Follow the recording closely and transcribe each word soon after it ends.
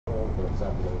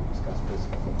example, when we discuss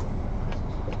physical matrices.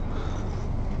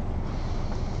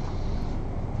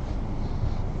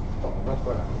 No, I'm not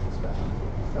going to discuss it.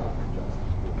 Just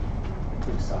a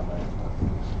quick summary.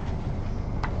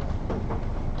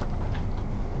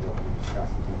 What we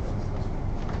discussed in the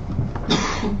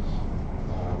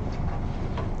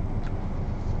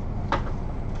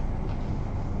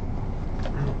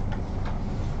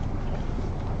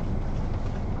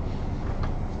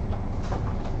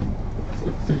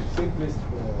simplest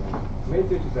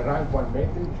matrix is a rank 1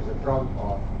 matrix, which is a product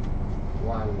of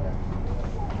one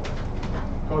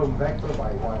column vector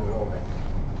by one row vector.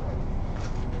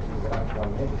 This is a rank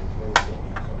 1 matrix, it's very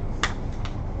simple.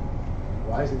 So,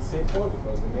 why is it simple?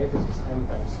 Because the matrix is n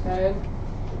times n,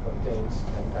 it contains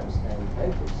n times n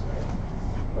entries, right?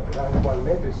 But the rank 1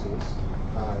 matrices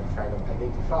are kind of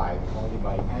identified only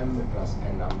by m plus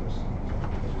n numbers.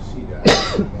 As you see, there are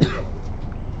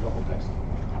no complexity.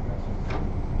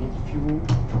 Need few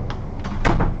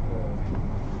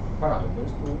parameters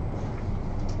to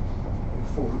in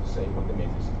full say what the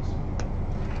matrix is.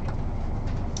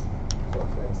 So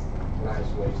that's nice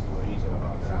ways to reason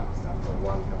about the rank stuff from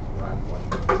one rank 1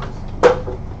 matrix.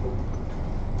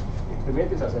 If the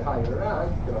matrix has a higher rank,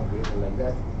 you cannot reason like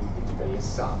that. It is typically a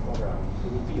sum of rank.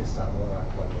 It will be a sum of rank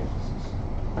 1 matrices.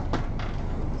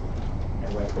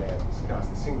 And when we have discussed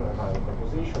the singular value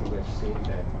proposition, we have seen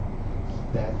that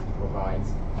that provides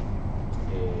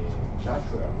a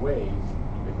natural way to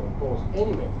decompose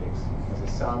any matrix as a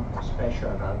sum of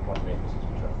special rank 1 matrices,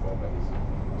 which are formed by these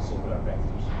singular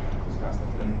vectors discussed at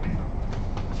length.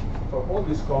 So all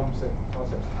these concepts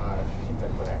are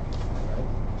interconnected, right?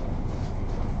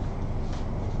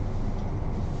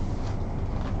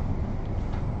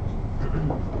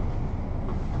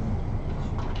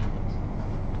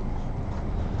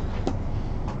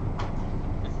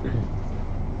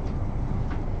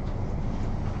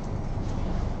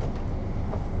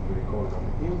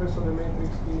 Inverse of the matrix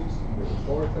is very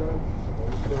important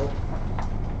also.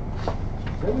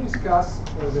 Then we discuss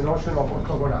the notion of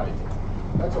orthogonality.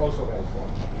 That's also very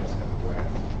important.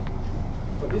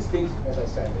 So these things, as I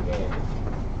said again,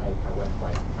 I went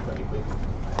quite pretty quickly.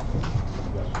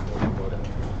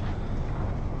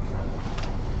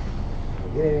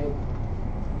 Again,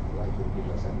 I like to give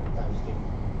myself a time skip.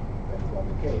 That's not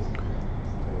the case.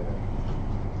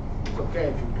 It's okay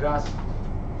if you grasp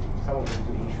some of the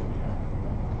intuition here.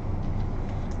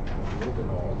 You need to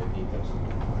know all the details to,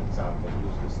 for example,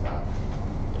 use the stuff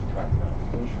in practical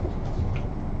applications.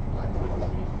 Like we live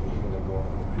in the world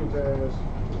of computers,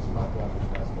 use Matlab, which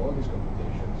does all these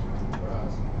computations for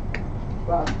us.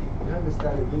 But if you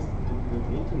understand at least the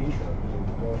intuition of using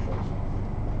the notions,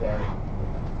 then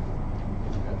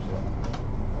it helps you.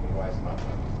 Otherwise,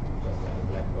 Matlab is just like a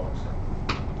black box.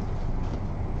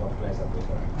 Not pleasant to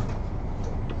interact.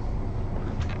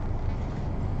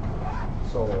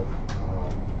 So,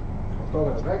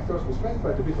 orthogonal vectors, we spent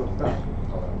quite a bit of time with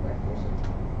orthogonal vectors and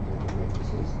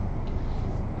matrices.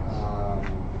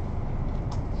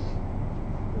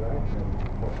 Right, and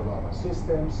orthonormal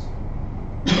systems.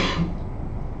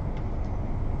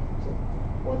 So,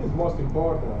 what is most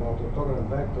important about orthogonal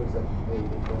vectors is that they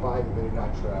provide a very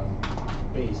natural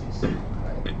basis.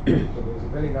 Right? So there's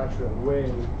a very natural way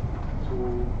to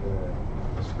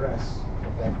express a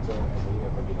vector as a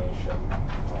linear combination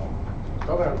of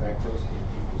orthogonal vectors if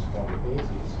this form the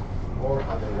basis, or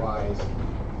otherwise,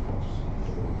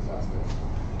 disaster,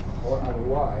 or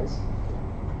otherwise,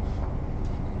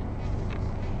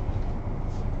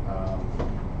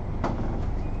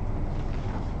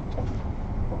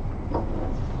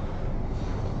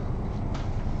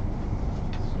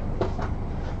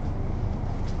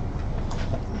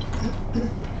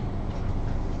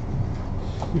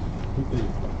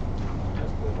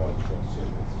 just to avoid short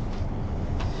circuits.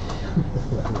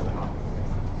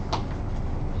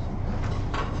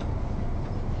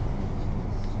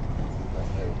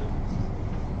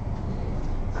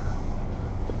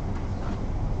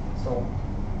 So,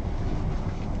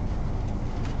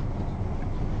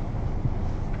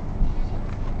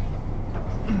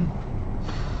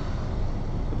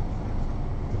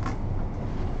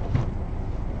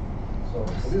 so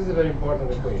this is a very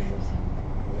important equation.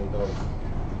 Even though it's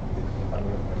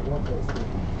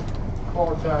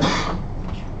important.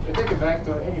 You take a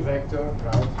vector, any vector,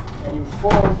 right, and you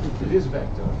form into this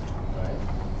vector, right,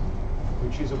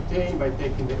 which is obtained by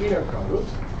taking the inner product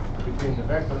between the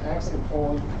vector x and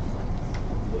all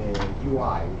the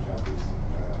ui, which are these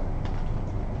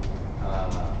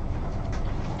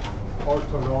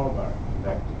orthonormal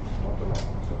vectors. Orthonormal.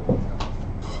 So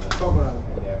orthogonal and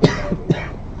they have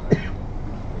right?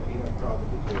 The inner product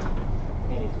between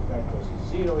any two vectors is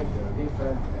 0 if they are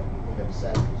different, and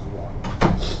themselves is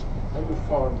 1. And we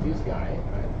form this guy,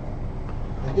 right?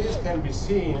 And this can be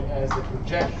seen as the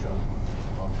projection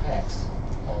of x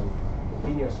on the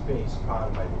linear space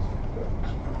spanned by this vector.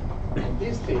 And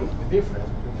this thing, the difference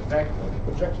between the vector and the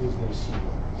projection is the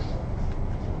receiver.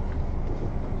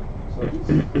 So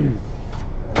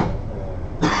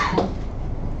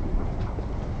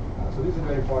this is a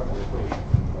very important equation.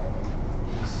 Right?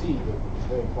 You see that it's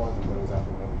very important, for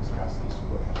example, when we discuss these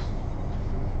squares.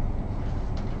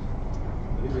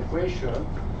 This equation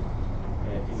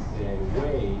is the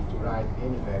way to write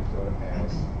any vector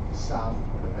as the sum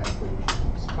of the vector which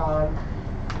is span,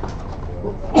 the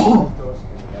vectors,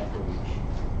 and the vector which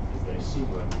is the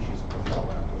receiver, which is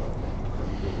orthogonal to our vector.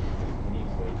 An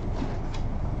equation.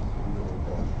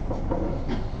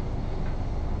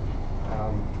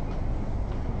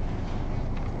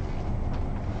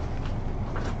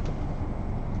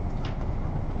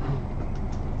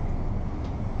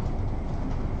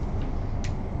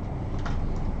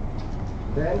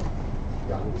 Then,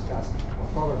 we discussed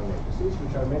orthogonal matrices,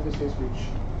 which are matrices which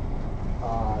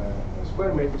are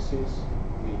square matrices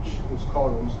whose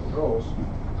columns and rows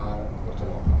are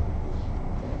orthogonal.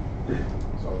 Okay.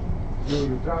 So,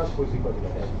 U transpose equal to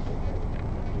identity, and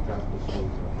U transpose is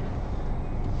equal.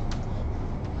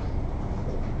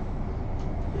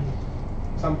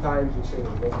 Sometimes we say the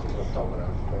matrix is orthogonal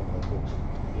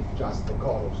if just the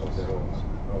columns of the rows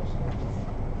are orthogonal.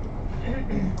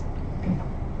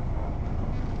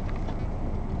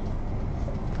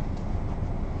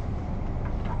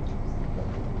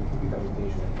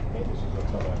 Matrices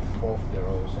orthogonal both the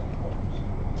rows and columns.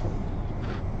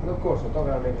 And of course,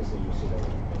 orthogonal matrices you see them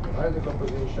in the value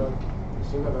decomposition, the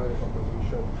single value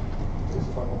decomposition, this is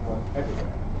one of one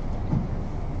epigram.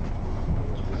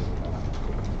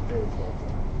 Very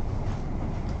important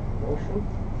notion.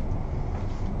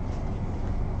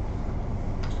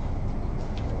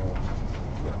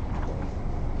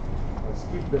 I'll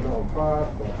skip the norm part,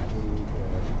 but we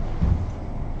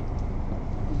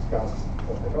discussed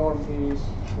what the norm is,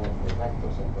 what the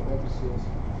vectors and the matrices,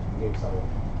 gave some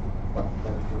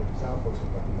very few examples, in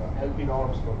particular LP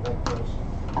norms for vectors.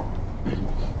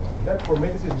 That for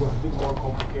matrices was a bit more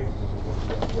complicated because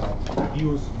it was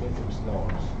use matrix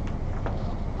norms.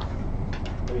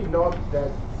 I mean, not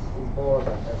that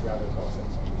important as the other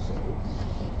concepts, I would say,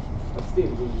 but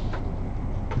still,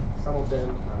 some of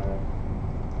them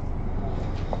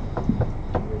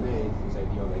remain this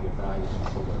idea of eigenvalues and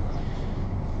singular values.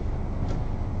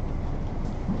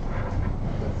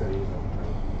 That's the reason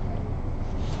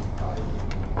I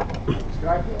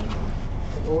describe them.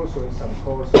 And also in some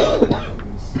courses, you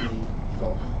will see,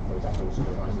 for example, in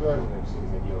supervised learning, you see the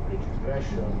idea of ridge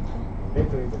regression.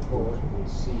 Later in the course, we will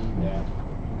see that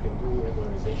you can do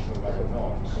regularization of other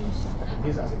norms.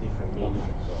 This has a different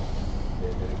meaning. So the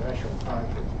regression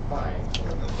function you find,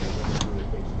 when you do the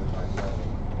things supervised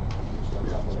learning, for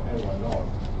example, the L1 norm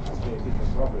has a very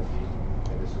different property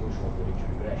than the solution of the ridge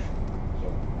regression. So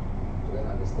then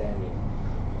understanding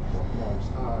what norms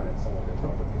are and some of the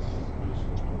properties is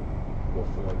useful to go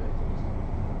further into this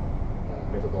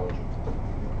methodology.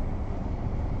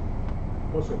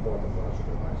 Also important for our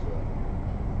supervised learning.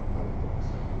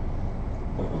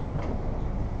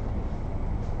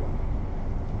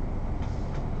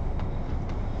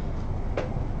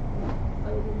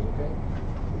 Everything is okay?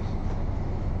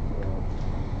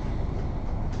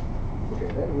 Okay,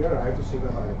 then we arrive to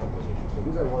single value composition. So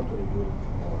this I want to review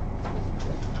more.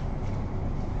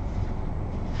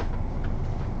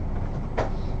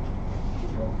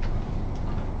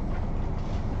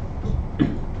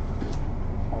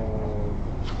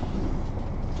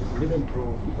 We didn't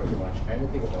prove pretty much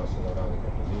anything about single value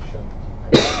composition.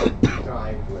 I'm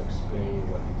trying to explain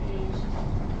what it is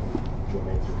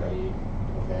geometrically,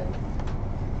 and then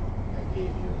I gave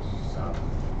you some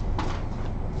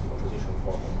composition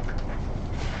formula.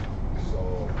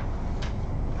 So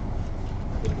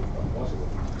I think it's not possible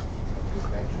in this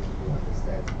lecture to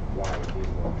understand why it is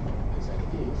what they said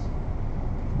it is,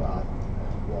 but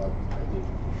what I think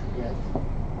you should get,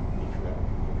 if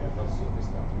you have not seen this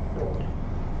stuff before,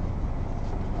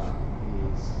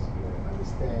 is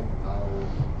understand how you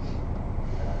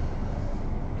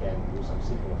can do some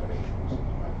simple operations in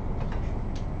the composition.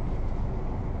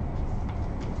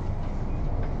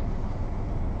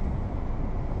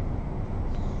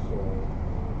 So,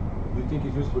 do you think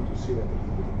it's useful to see that a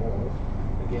little bit more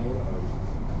again?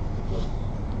 Because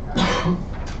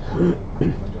the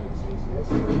majority says yes.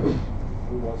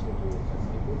 Who wants me to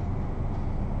translate it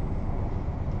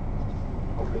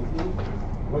completely?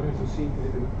 What do you see it a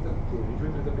little bit, to review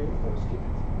it a little bit or skip it?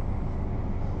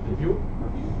 Review?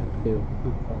 Review.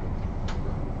 Okay.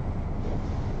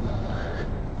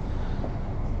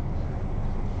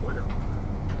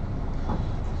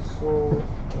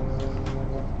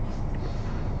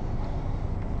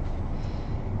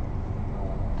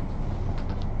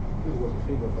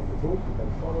 book, you can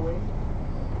follow it.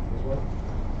 This one.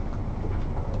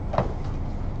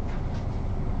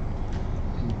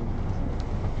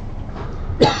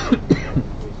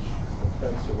 Which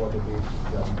tells you what it is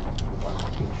just with one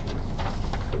picture.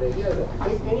 So the idea is that you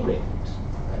take any matrix,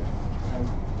 right? And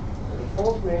the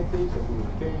false matrix that you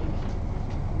will take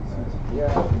here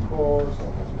in the course,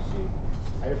 and as you see,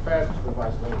 I refer to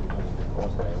supervised learning because in the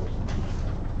course I was,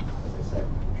 as I said,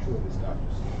 sure this stuff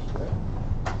you see. Right?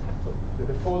 So the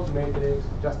default matrix,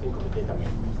 just think of the data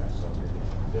matrix. Right? So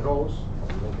the rows of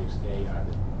the matrix A are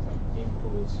the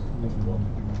inputs, and you want to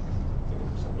do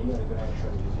some linear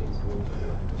regression, use input,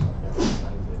 do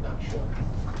some reduction.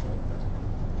 Right?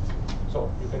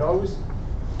 So you can always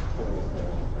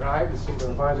write the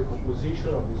supervised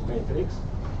composition of this matrix,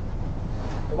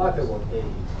 no matter what A is.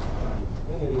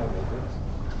 Any real matrix.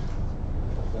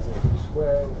 Doesn't have to be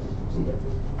square, doesn't have to be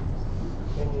symmetric.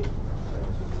 Any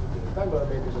rectangular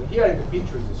matrix. So here in the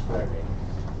picture is the square matrix.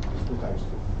 It's 2 times 2.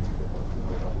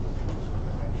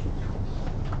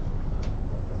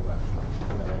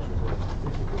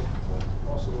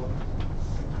 Possible.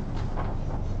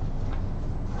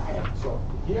 So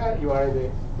here you are in the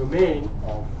domain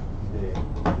of the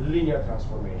linear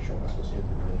transformation associated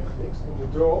with the matrix, and you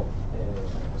draw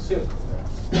a circle there.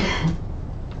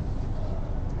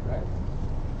 Right?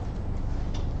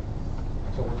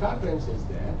 So what happens is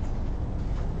that,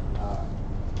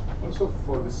 also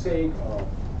for the sake of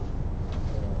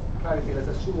clarity, let's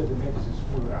assume that the matrix is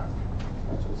full rank.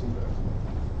 Right? So it's inverted.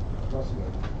 Not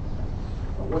symmetric.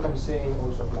 But what I'm saying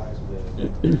also applies to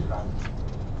the rank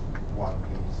 1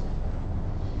 case.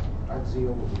 Rank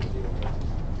 0 will be the 0 matrix.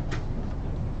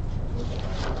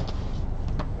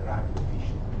 The rank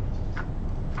efficient.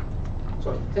 So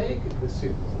you take the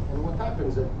circle, and what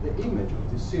happens is that the image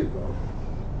of this circle,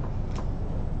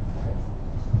 okay,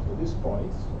 so these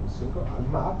points on the circle are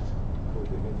mapped for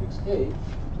the matrix A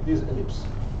to this ellipse.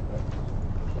 Right?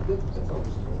 So that's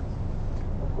always true.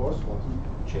 Of course, what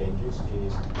changes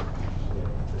is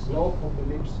the slope of the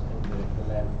ellipse and the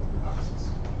length of the axis.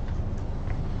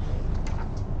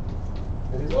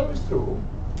 It is always true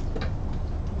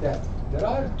that there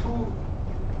are 2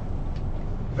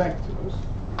 vectors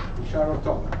which are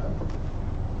orthogonal,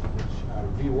 which are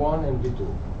v1 and v2.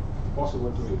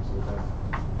 Possible to read, so that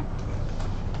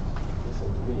listen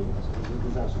to me. So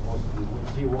these are supposed to be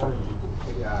v1 and v2. So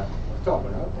they are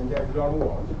orthogonal, and they are ground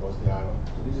 1 because they are.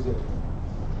 So this is a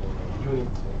unit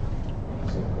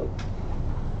circle,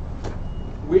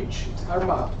 which are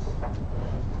mapped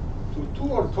to 2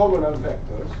 orthogonal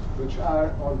vectors which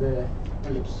are on the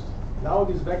ellipse. Now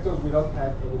these vectors will not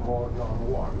have any more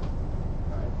norm 1,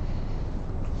 right?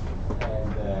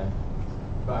 And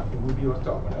but it will be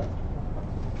orthogonal.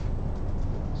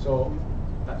 So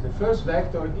the first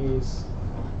vector is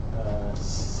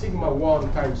sigma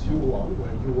 1 times u1,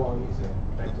 where u1 is a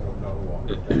vector of norm 1,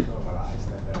 which is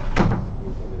normalized and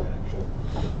in the direction.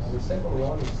 And the second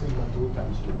one is sigma 2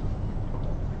 times u2.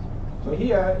 So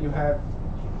here you have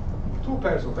 2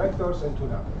 pairs of vectors and 2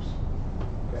 numbers.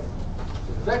 Okay?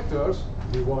 So the vectors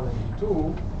v1 and v2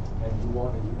 and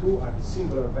u1 and u2 are the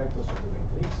singular vectors of the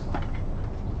matrix.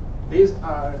 These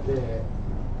are the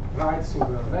right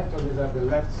singular vectors. These are the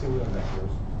left singular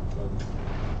vectors. So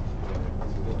as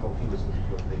you get confused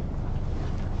because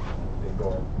they go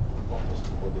opposite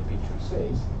to what the picture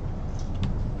says.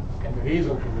 And the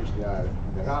reason for which they are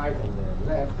the right and the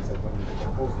left is that when you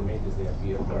decompose the matrix, they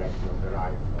appear correctly on the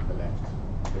right and on the left.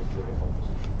 That's the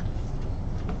decomposition.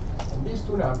 And these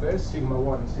 2 numbers, sigma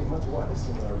 1 and sigma 2, are the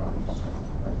singular values.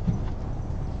 Right?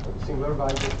 So the singular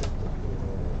values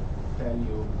tell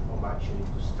you how much you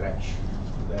need to stretch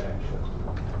the direction.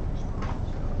 Right?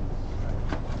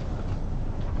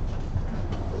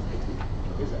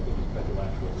 This I think is pretty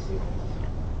much what you see.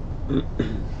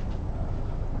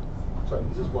 So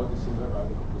this is what the singular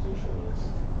value composition is.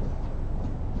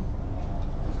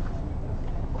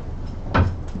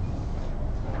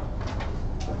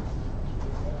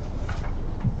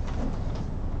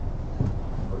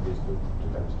 For these 2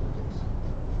 times 2 things.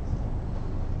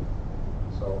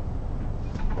 So,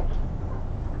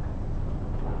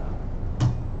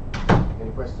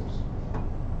 any questions?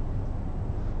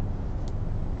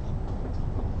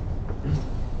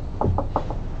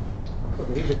 So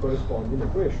there is a corresponding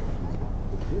equation.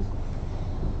 This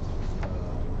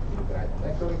the right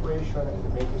vector equation and the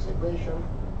matrix equation.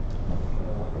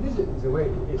 And this is a way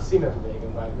it's similar to the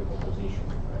eigenvalue decomposition,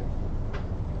 right?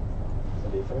 The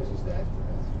difference is that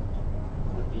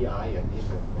the pi are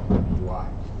different from the ui.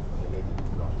 The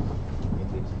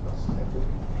matrix is not symmetric.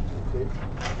 Okay.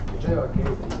 In the general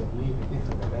case, they even live in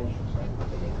different dimensions, right? But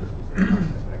the matrix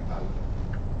is a rectangle.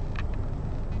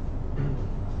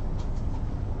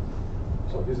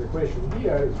 So this equation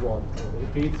here is what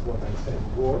repeats what I said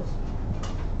in words.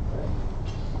 Right?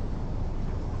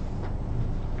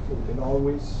 So we can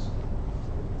always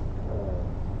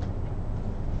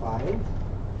find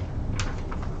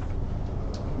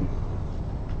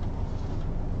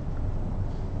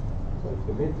so if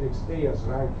the matrix A has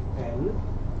rank n,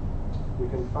 we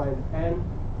can find n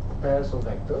pairs of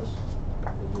vectors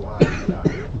that you are in the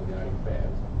array, so they are in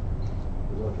pairs,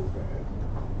 they work in pairs.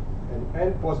 And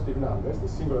n positive numbers, the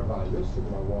singular values,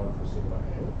 sigma 1 for sigma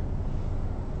n,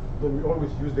 then we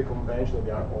always use the convention that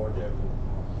they are ordered in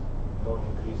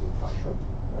non-increasing fashion,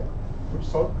 right? We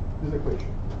solve this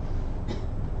equation.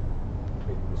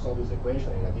 Okay, we solve this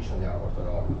equation, in addition they are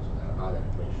orthonormal, so there are other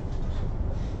equations. So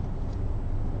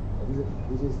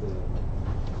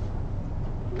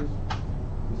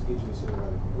this gives you the singular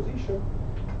decomposition.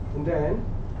 And then,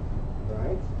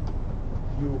 right,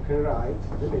 you can write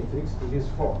the matrix in this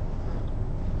form.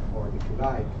 Or if you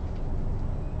like, you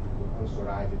can also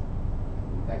write it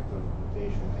in vector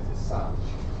notation as a sum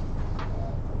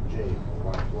from j from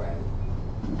 1 to n,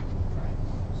 right?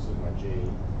 Sigma j,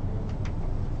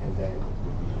 and then it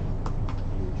would be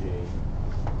uj,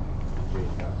 j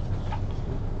transpose.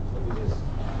 So this is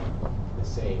the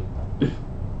same.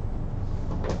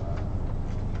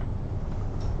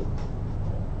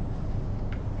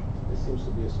 This seems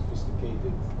to be a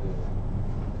sophisticated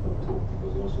tool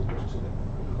because it also puts it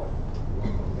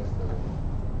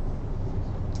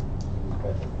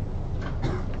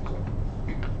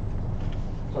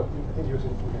so I think you can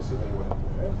see very well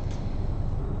here. Right?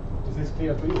 Is this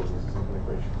clear to you? This is an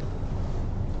equation.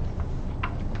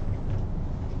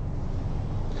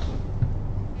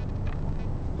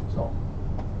 So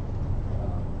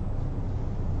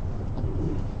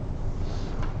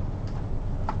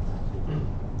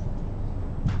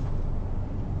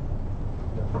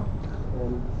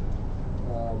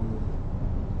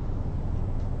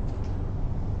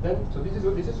so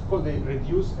this is called the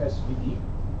reduced SVD,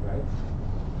 right?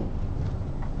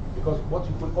 Because what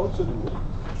you could also do,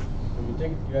 when you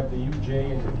have the uj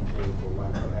and the vj for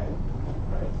 1 to n,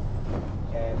 right?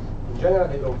 And in general,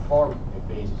 they don't form a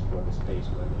basis for the space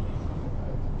where they live,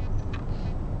 right?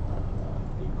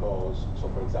 Because, so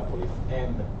for example, if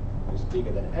m is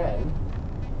bigger than n,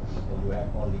 then you have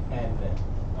only n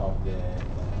of the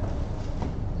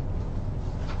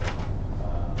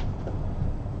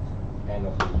n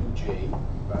of the uj,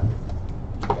 but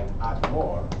you can add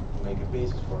more to make a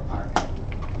basis for Rn.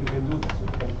 You can do this. So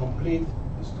you can complete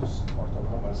these two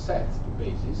orthonormal sets to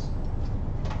bases,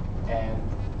 and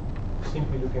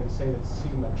simply you can say that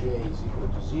sigma j is equal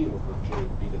to 0 for j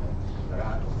bigger than the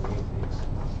rank of the matrix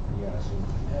here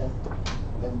assuming n,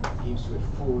 and then gives you a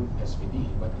full SVD,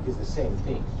 but it is the same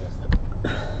thing, just that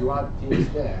you add things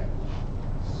there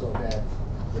so that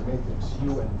the matrix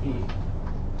U and V,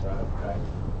 right?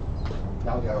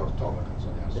 Now they are orthogonal,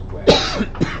 so they are square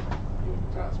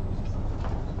unit transpose.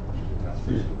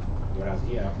 Whereas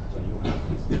here, so U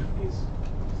is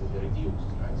the reduced,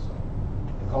 right? So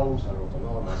the columns are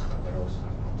orthonormal, but the rows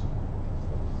are not.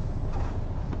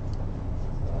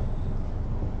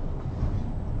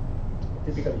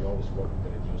 Typically, you always work with the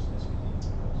reduced SVD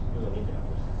because you don't need the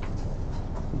others.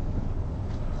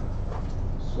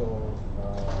 So.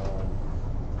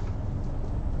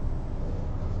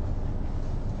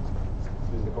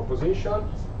 The composition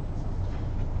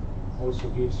also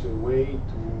gives you a way to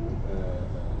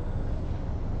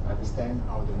understand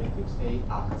how the matrix A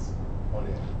acts on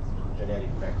a generic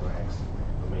vector X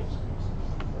domain space.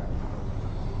 Right?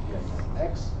 Here is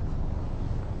X,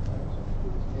 so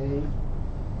A, you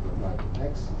apply to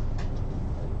X.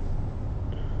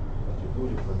 What you do,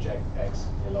 you project X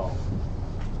along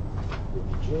with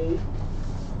the J.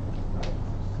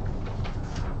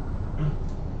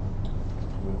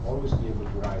 You will always be able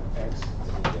to write X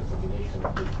as a combination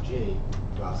of the J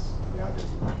plus the other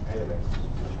elements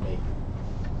which make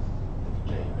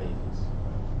the J basis.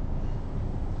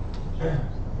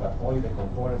 But only the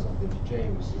components of the J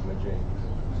with sigma J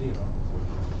equal to 0 will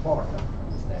be important to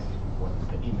understand what is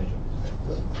the image of this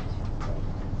vector.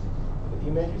 The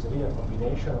image is a linear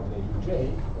combination of the uj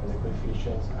where the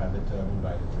coefficients are determined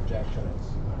by the projection and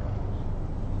sigma values.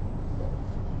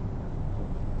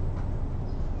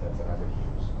 That's another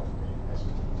use of the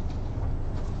SVD.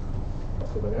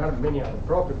 So but there are many other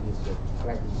properties that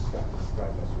Frank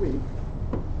described last week.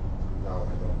 Now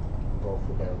I don't go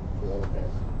through all of them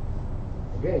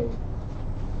again.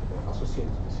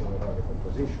 Associated to the singular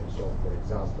decomposition. So for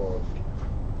example,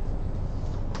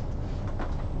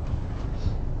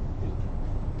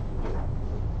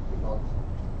 not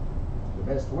the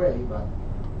best way, but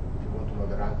if you want to know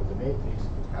the rank of the matrix,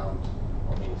 you count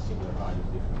how many singular values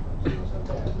different from 0 sometimes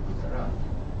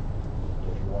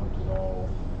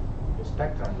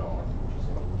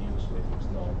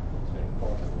known, it's very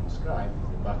important to describe, is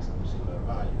the maximum singular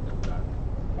value. There are a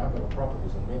number of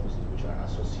properties and matrices which are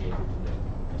associated to the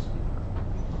SVD.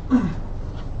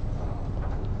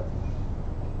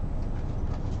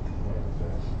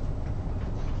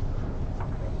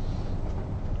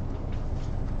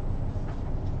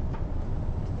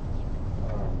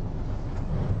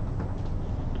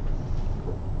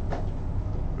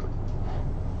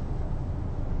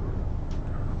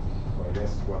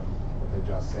 What I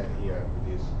just said here with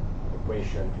this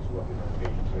equation is what is on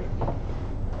page 30,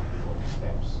 all the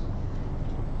steps.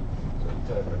 So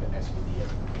interpret the SVD as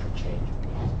a change of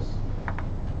basis.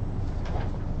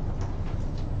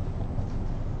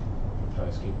 Try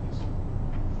to skip this.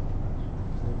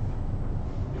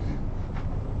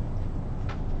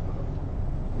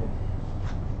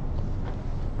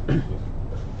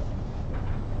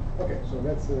 Okay, so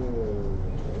that's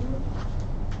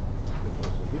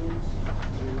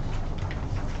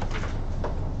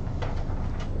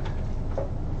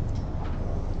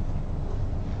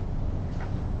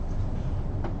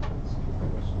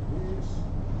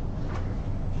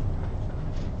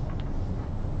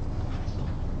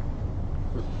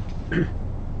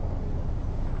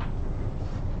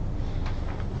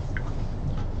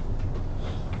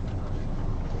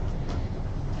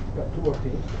two more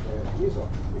things.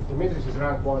 If the matrix is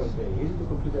rank 1, it's very easy to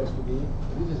compute SVD.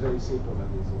 This is very simple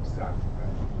and it's abstract,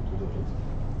 right, to do it.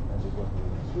 That is what we do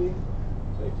next week.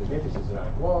 So if the matrix is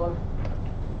rank 1,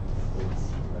 it's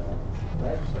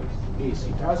right, so it's B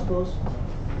C transpose.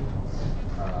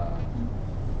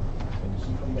 And you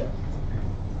see from there.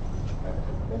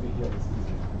 Maybe here it's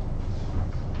easier.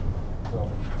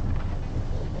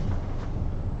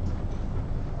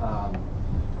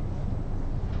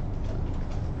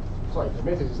 So if the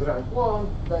matrix is rank 1,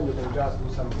 then you can just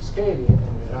do some scaling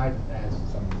and rewrite it as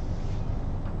some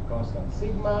constant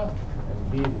sigma,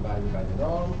 and B divided by the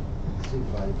norm, C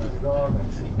divided by the norm,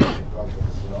 and C equals the product of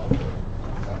the norm.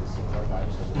 And the singular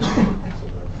values of the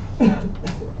singular.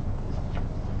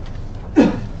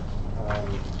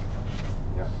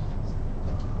 Yeah.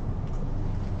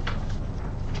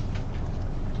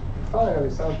 Finally,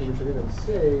 something which I didn't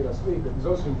say last week, that is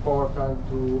also important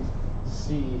to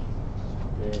see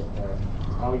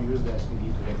how you use the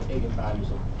SVD to get eigenvalues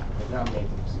of the gram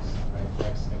matrices, right?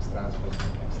 X transpose,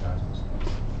 X transpose, X.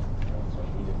 Right? So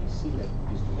immediately see that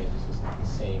these two matrices have the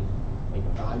same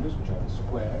eigenvalues, which are the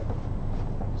square,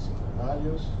 the singular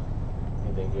values,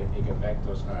 and then the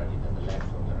eigenvectors are either the left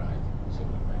or the right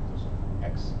singular vectors of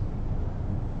X.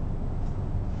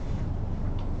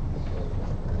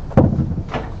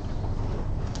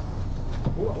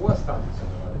 What started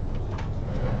singular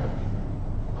positions?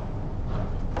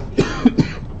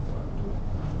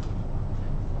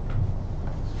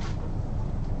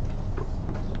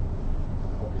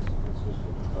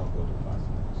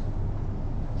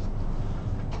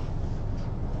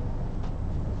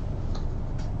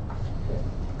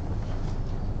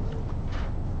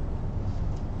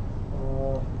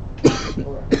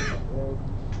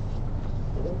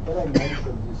 When I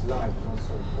mentioned this slide, it's not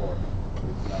so important.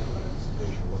 It's like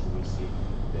anticipation, what do we see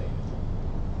today?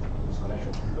 This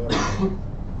connection to learning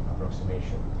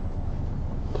approximation.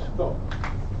 So,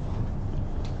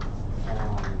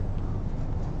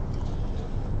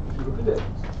 if you look at the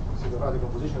singular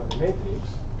decomposition of the matrix,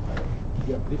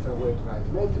 you have a different way to write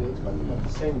the matrix, but you have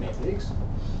the same matrix,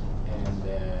 and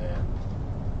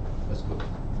that's good.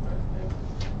 Right? And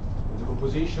the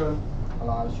decomposition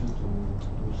allows you to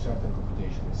do certain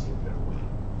computation in a simpler way.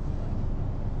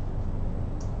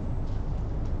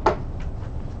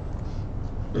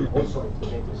 Also, if the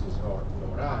matrix is low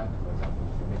rank, for example,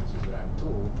 if the matrix is rank 2,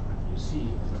 you see,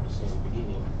 as I was saying in the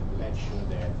beginning of the lecture,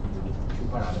 that you need a few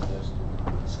parameters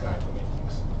to describe the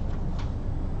matrix.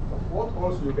 But what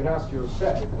also you can ask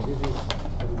yourself, and this is,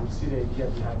 and we will see the idea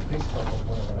behind principal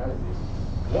component analysis,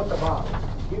 what about,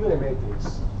 given a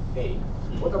matrix A,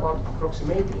 what about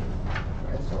approximating?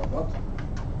 So not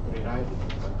rewriting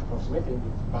it, but approximating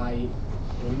it by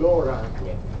a low rank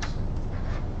matrix.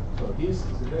 So this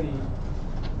is a very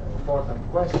important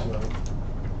question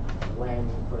when,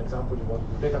 for example, you want to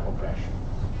do data compression,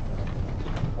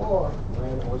 or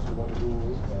when also you want to do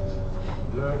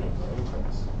learning or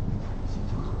inference.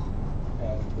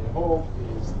 And the hope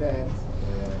is that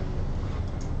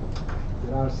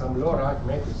there are some low rank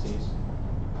matrices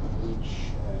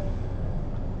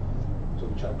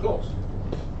which are close.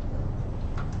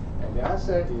 And the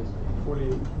answer is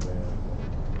fully,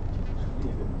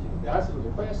 the answer to the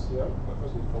question, of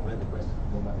course we formulate the question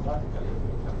more mathematically,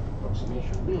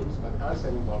 approximation means, but the answer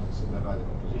involves a singular value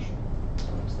composition to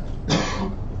some extent,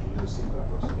 if you use simple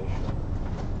approximation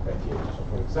criteria. So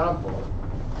for example,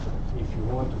 if you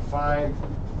want to find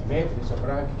a matrix of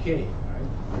rank K, right,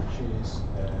 which is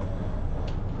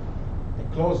the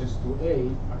closest to A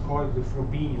according to the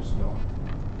Frobenius law.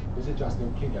 This is just the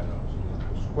Euclidean law. So you have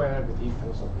to square the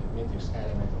difference of the matrix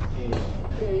element of A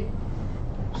and K,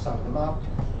 sum them up,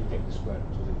 you take the square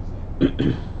root. So this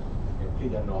is the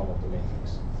Euclidean norm of the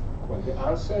matrix. Well, the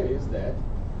answer is that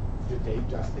you take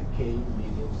just the K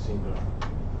leading singular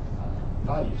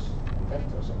values and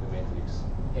vectors of the matrix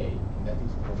A, and that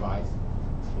is provides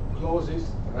the closest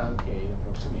rank K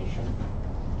approximation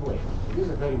to A. So this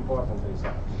is a very important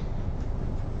result.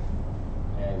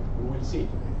 And we will see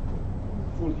today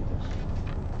in full details.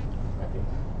 Okay.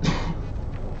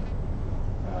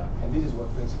 And this is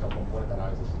what principal component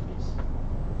analysis is.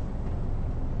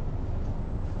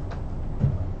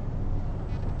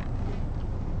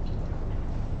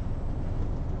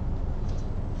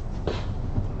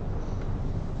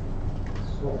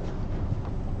 So,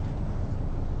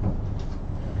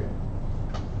 okay,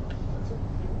 that's it.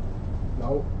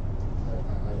 Now,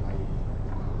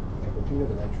 I continue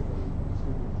the lecture.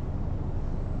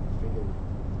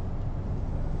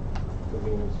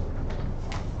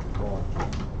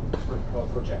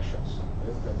 Called projections.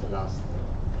 That's the last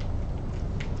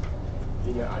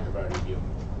linear algebra review.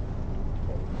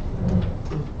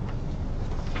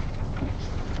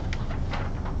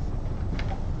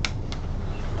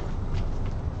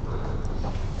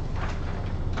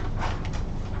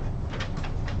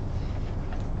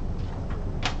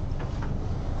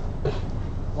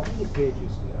 How many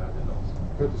pages are there now?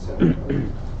 37. Right?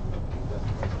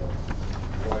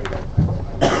 Why that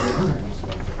I missed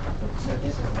one.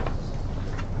 37.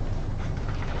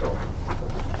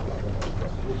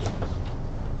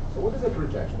 So what is a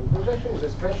projection? A projection is a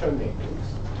special matrix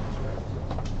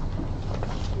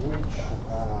which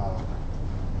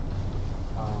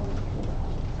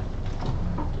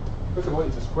first of all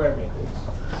it's a square matrix.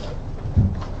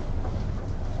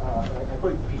 I call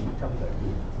it P, capital P.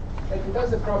 And it has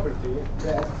the property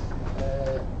that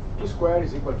P squared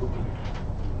is equal to P.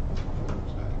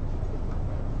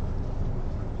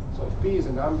 So if P is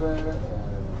a number,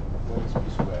 what is P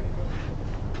squared equal to?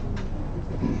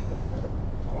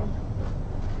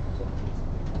 So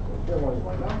here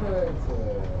one number, it's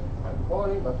one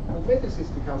poly, but with matrices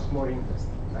becomes more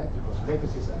interesting, right? Because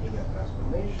matrices are linear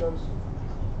transformations,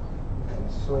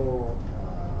 and so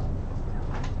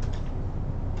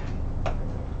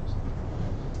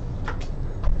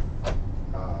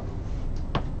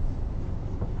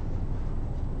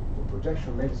the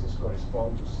projection matrices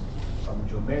correspond to some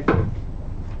geometric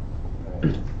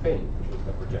thing, which is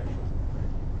the projection.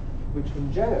 Which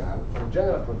in general, for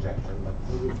general projection, but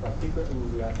we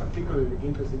are particularly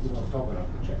interested in orthogonal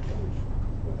projection, which is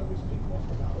what I will speak most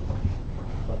about.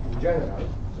 But in general,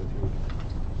 so if you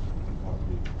want to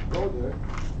be broader,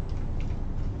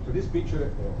 so this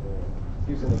picture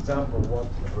gives an example of what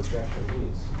a projection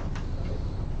is.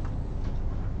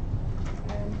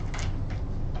 And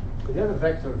so you have a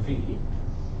vector V,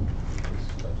 which is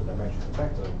a two-dimensional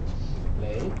vector in the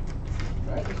plane,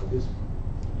 right? So this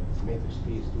matrix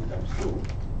P is 2 times 2.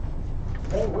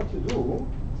 Then what you do,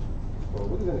 well,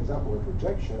 what is an example of a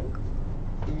projection,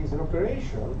 is an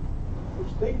operation which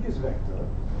takes this vector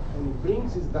and it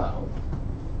brings it down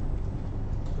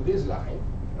to this line,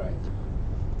 right,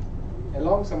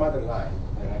 along some other line,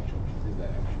 direction, which is this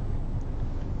direction.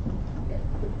 Okay.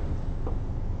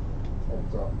 And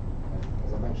so,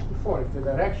 as I mentioned before, if the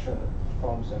direction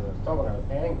forms an orthogonal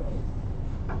angle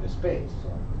in the space,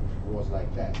 so if it was like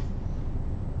that,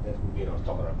 that would be an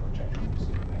orthogonal projection. We'll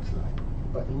see the next slide.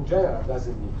 But in general, it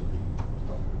doesn't need to be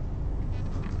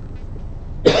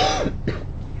orthogonal.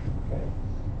 Okay.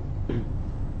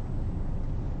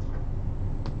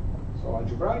 So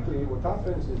algebraically, what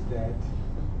happens is that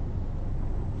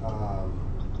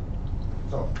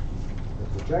so the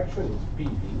projection is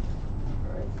PV,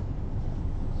 right?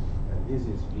 And this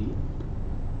is V.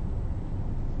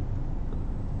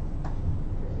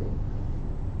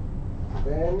 Okay.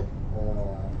 Then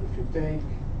if you take,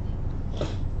 so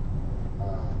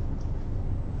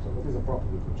what is a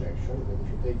property of projection?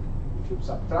 That if you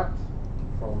subtract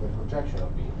from the projection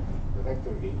of V, the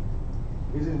vector V,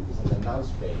 this is an null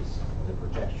space of the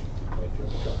projection. So if you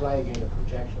apply again the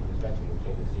projection, this vector you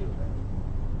obtain a zero vector.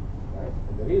 Right?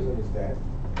 And the reason is that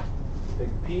you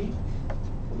take P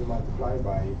and you multiply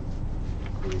by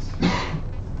this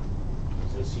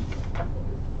receiver. Right?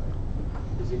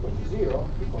 Is equal to 0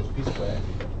 because P squared is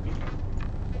equal to P.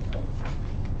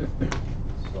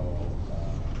 So,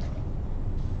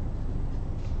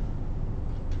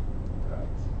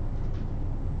 right.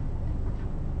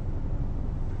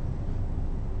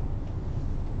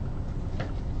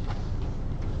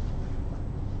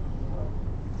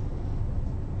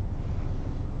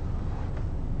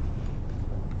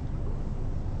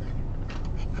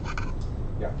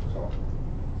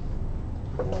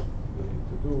 what we need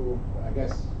to do, I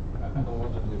guess I don't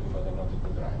want to do it because I'm not a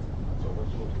good writer. So what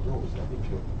you need to do is that if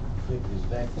you flip this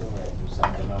vector and you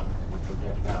sum them up and you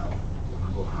project down, you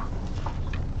can go.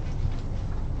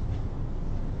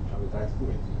 Shall we try to do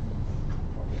it?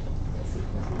 Okay, let's see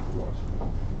if it works.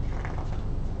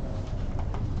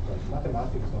 Because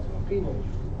mathematics is not an opinion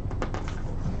issue.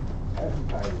 Every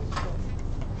time is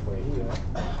way here.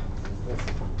 Let's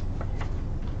see.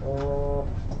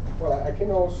 Well, I can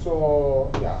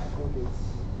also, yeah, I think it's.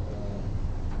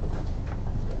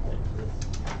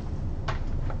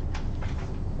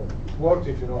 It works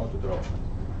if you know how to draw.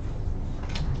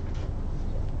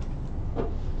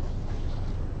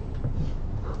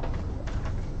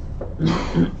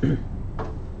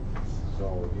 So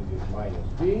this is minus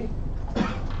b,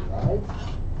 right?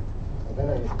 And then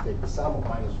I need to take the sum of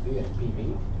minus b and pv,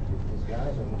 these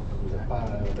guys, and use a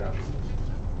parallelogram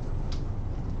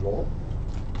law.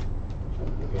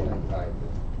 Again, I'm trying to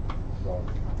not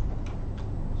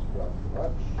scrub too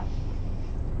much.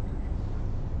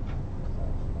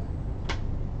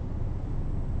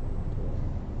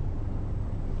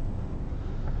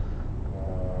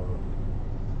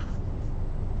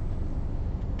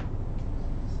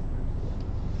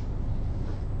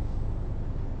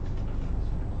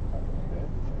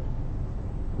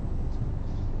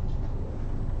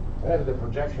 I have the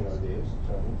projection of this,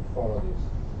 so I need to follow this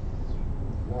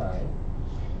line.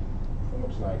 It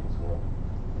looks like it's going.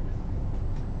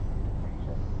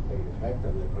 So take the vector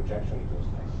of the projection, it goes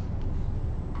like.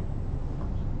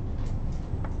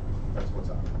 That's what's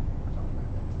up. Something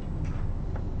like that.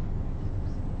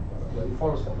 Well, it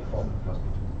follows from the formula, must be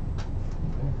true.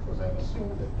 Okay? Because I have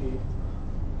assumed that P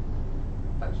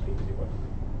times P is equal to P.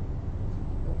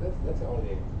 That's the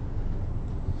only.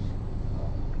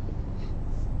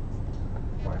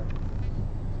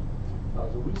 Now,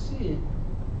 so we see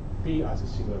P as a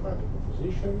singular variable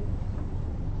proposition.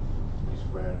 P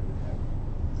squared we have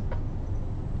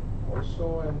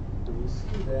also, and we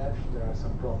see that there are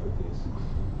some properties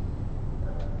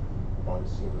about the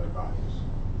singular values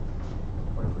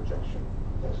for a projection.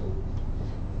 Okay, so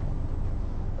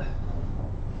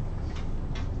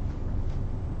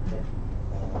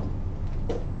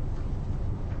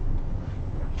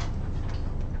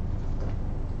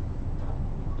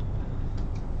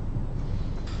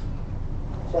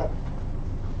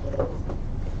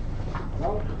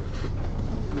now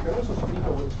we can also speak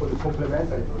of what's called the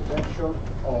complementary projection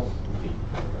of P.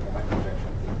 My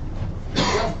projection.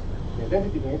 Just the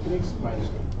identity matrix minus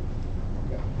P.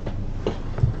 Okay.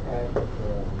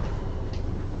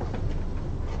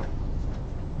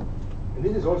 And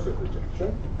this is also a projection.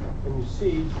 And you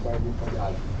see it by the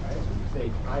alpha, right? So you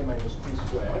take I minus P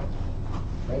squared,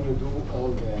 then you do all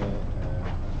the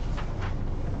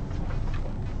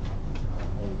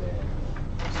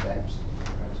steps,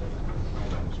 right? So I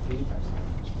minus P times I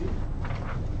minus P.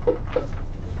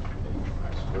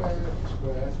 Then I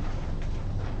squared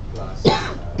plus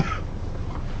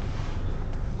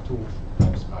 2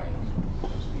 times I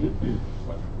minus P.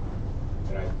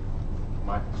 Right?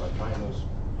 So minus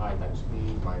I times P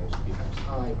minus P times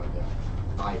I, but the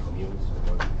I commutes,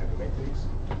 so we have a matrix.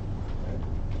 Right?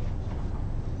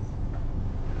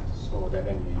 So then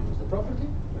you use the property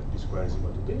that P squared is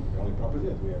equal to P, the only property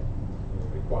that we have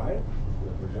required for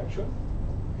the projection,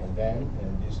 and then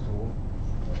these two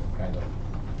kind of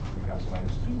becomes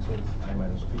minus P, so it's I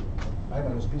minus P. I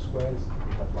minus P squared is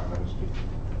equal to I minus P.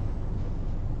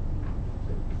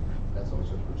 So that's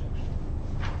also a projection.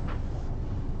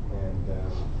 And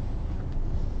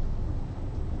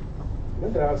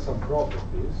then there are some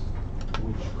properties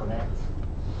which connect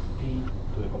P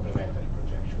to the complementary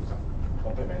projections,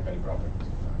 complementary properties.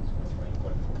 So that's why you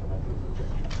call it complementary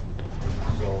projection.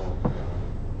 So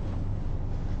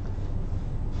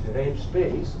the range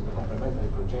space of the complementary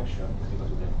projection is equal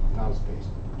to the null space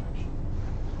of the projection.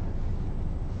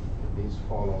 And this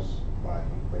follows by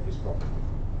this property.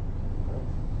 Okay?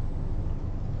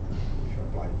 We should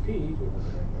apply P to the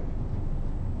complementary.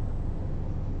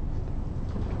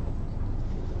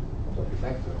 So the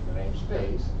vector of the range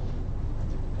space is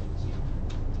zero.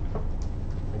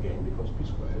 Again, because P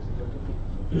squared is equal to P.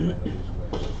 So P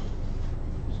squared.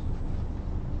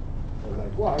 And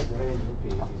likewise, the range of P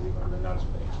is equal to the null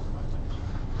space.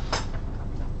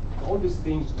 All these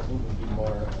things I think will be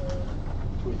more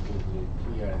intuitively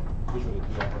clear and visually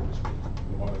clear from the screen.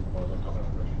 The more we're talking about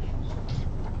projections.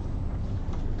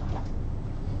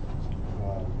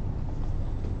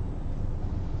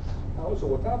 Also,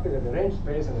 what happens is the range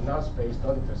space and the null space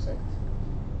don't intersect.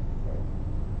 Right?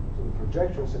 So the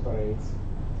projection separates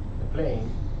the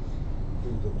plane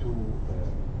into two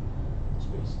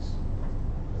spaces.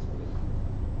 That's what it is.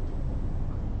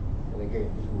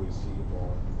 see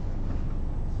more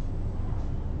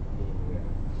in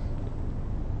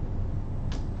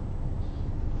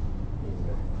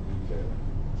detail.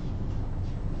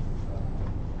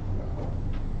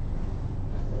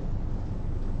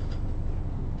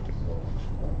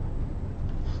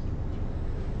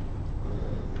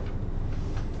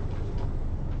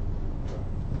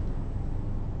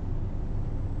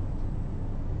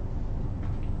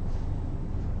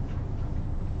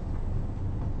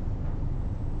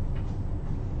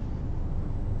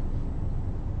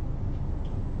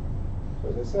 So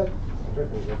as I said, the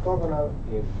projection is orthogonal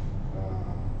if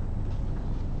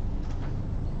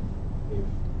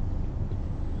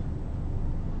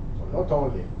so not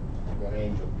only the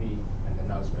range of P and the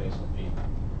null space of P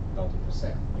don't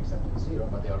intersect except at 0,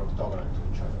 but they are orthogonal to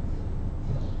each other.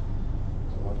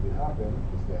 So what will happen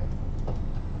is that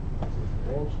this is the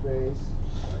range space,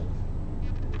 right?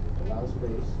 This is the null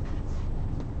space.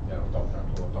 They are orthogonal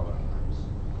to orthogonal lines.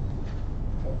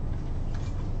 Okay?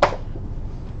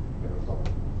 They're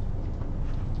orthogonal.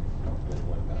 Very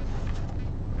well done.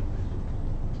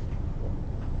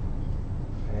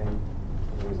 And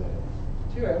there is a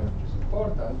theorem which is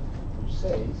important, which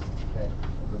says that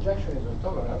the projection is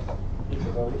orthogonal if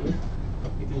and only if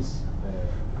it is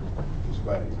P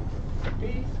squared is equal to P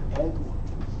and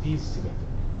P is symmetric.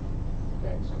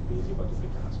 Okay, so P is equal to P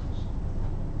transpose.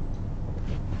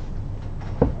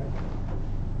 Right.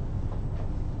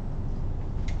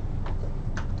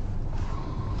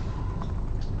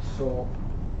 So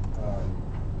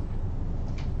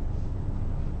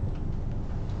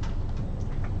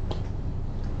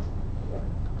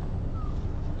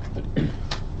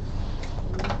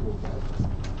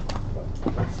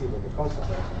let's see what the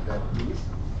consequence of that is.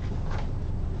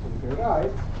 So you can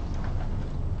write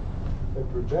the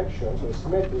projection, so it's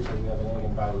symmetric, so we have an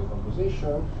eigenvalue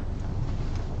composition,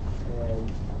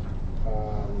 and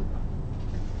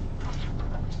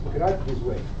you can write it this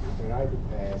way. You can write it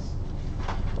as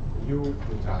U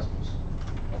transpose.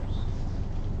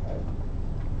 Right?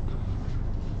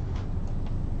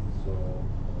 So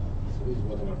this is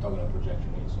what an orthogonal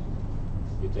projection is.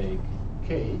 You take K,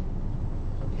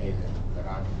 so K is the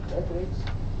rank of the matrix,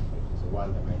 which is a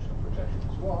one-dimensional projection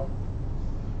as well,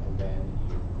 and then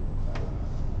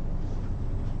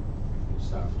you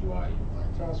sum UI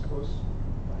transpose,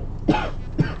 right?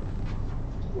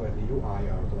 where the UI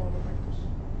are orthogonal vectors.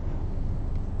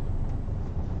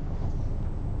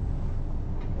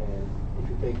 And if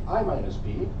you take I minus P,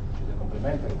 which is a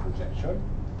complementary projection,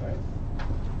 right?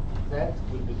 That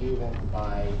will be given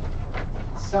by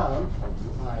sum of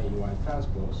UI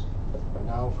transpose,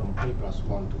 now from K plus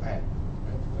 1 to N.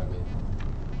 Right? Where the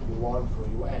U1 through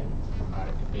UN are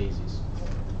the basis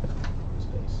of the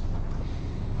space.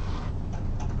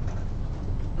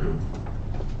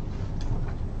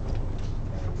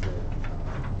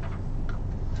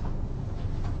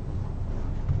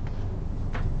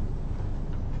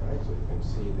 Right, so you can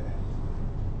see that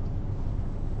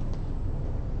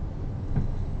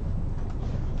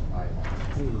I minus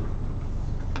P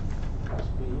plus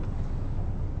P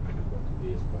equal to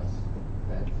this plus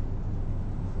that.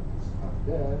 It's up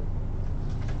there.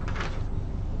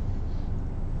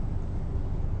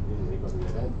 This is equal to the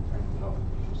event. Right? No,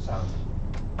 if you sum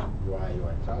UI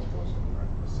transpose,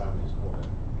 the sum is over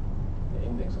the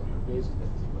index of your base,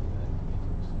 that is equal to the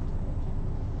matrix.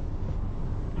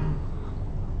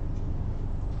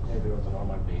 Every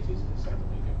orthonormal basis is a set of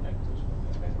eigenvectors for the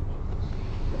event matrix.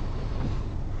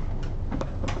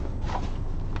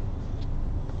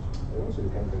 And also you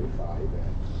can verify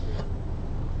that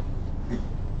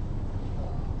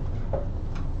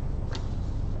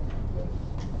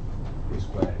P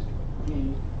squared is equal to P,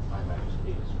 I minus P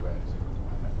squared is equal to I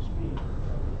minus P.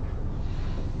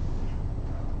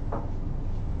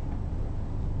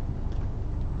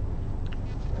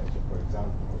 Right, so for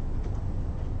example,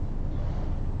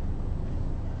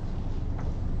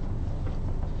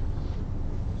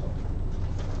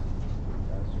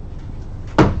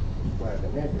 where the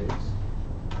matrix,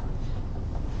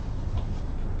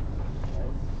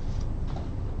 right,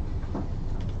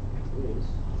 is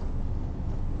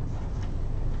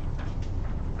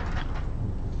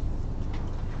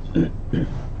so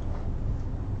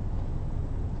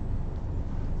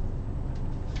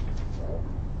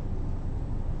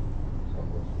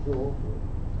what to do,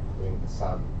 we're doing the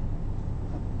sum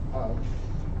out, and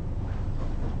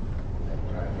then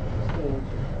right now the thing,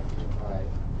 so you have to I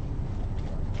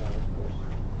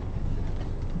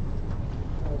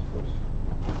transpose,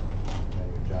 and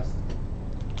you just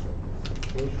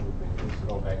simplification between this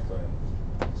row vector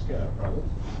and scalar product.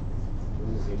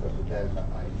 This is equal to delta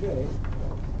ij,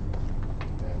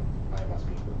 then I must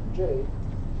be equal to j,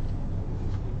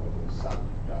 sum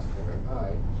just over I.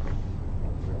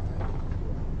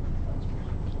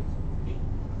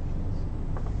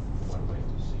 One way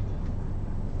to see that.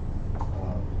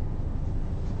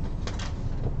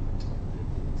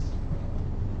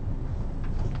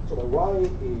 So the Y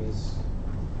is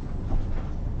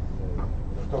the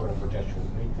orthogonal projection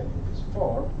written in this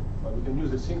form, but we can use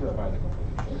the singular variable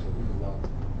decomposition, so this is not,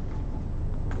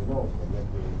 we know, but let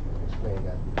me explain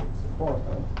that it's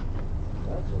important.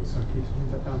 Right? So keep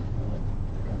that down.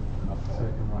 So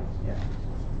it can write, yeah.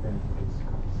 Then it's a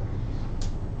couple seconds.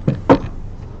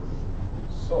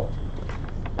 So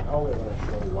now we're going to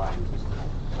show why this is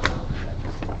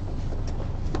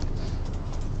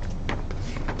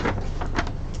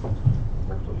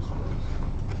vector space.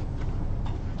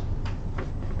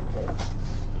 Okay.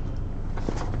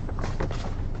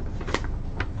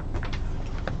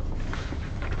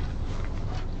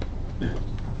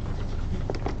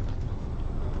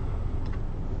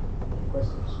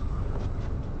 Questions?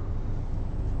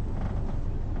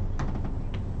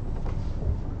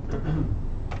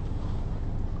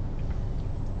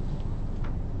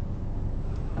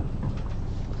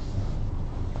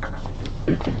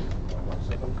 One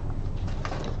second.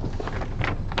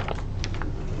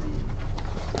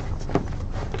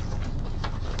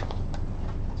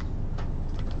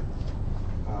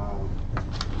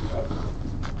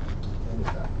 Let me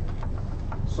start.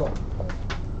 So,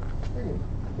 again,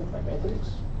 take my matrix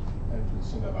and do the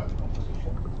single value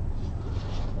composition.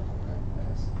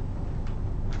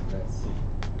 Let's see.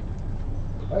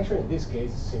 Actually, in this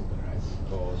case, it's simple, right?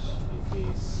 Because it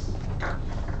is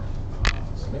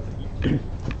symmetric. So I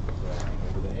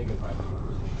can do the eigenvalue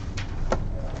composition.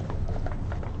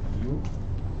 U,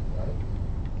 right?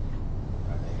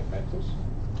 And eigenvectors.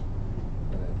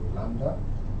 And then do lambda,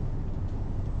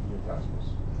 U transpose.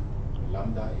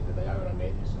 Lambda is the diagonal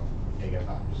matrix of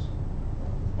eigenvalues,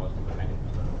 positive or negative.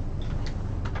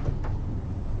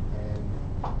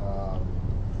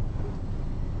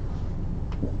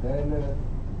 And then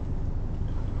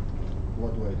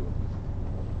what do I do?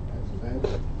 And so then,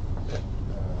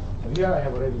 so here I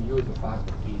have already used the fact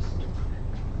that these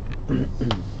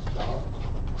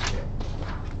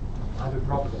other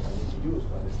properties I need to use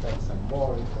to understand some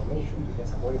more information, to get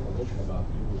some more information about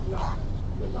U lambda,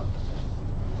 U lambda.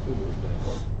 To use the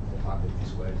fact that T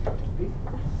squared is equal to P.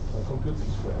 So I compute T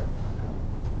squared.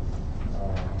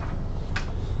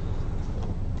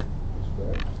 T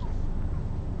squared.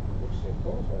 Looks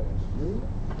simple, so I have U,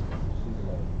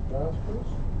 sigma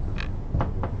transpose,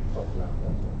 of lambda.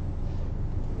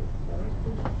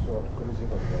 So it is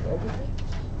equal to identity.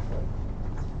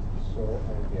 So I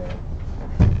get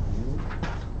U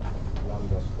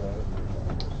lambda squared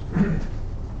transpose.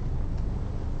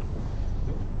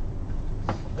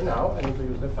 And now I need to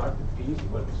use the fact that P is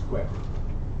equal to square.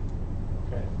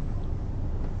 Okay.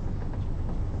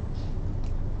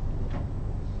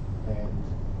 And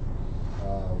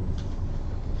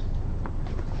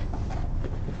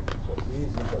so P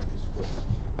is equal to square.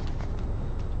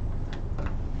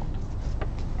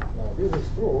 Now this is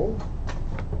true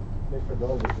if and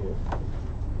only if,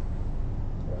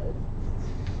 right?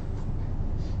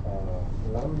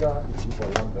 Lambda is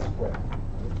equal to lambda squared.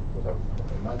 Because I'm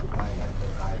multiplying I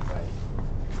by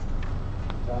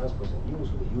transpose and U,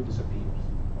 so the U disappears.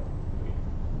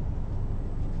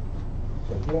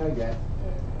 So here I get a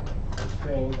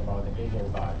constraint about the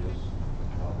eigenvalues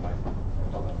of my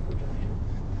orthogonal projection.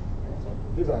 So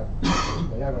these are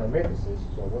diagonal matrices,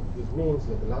 so what this means is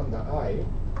that lambda I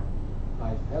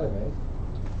element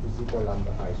is equal to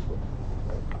lambda I squared.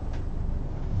 Right?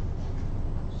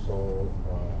 So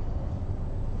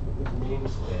this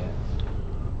means that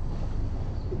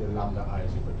either lambda I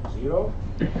is equal to 0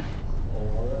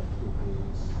 or it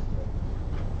is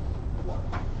 1.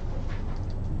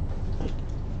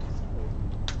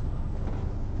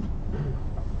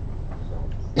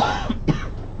 So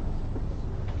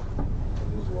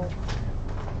this is 1.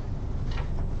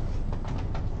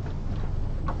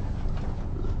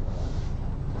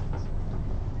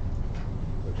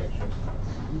 Projections.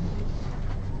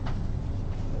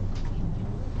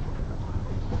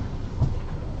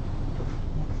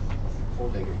 All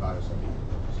the eigenvalues are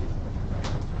equal to 0.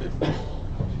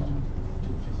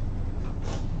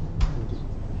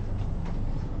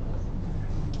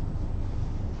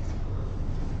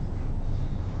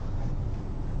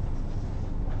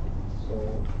 So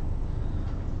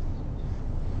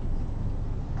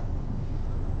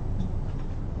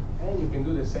and you can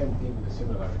do the same thing with the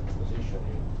singular variable composition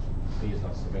if P is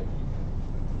not symmetric.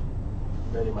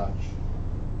 Very much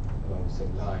along the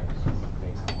same lines,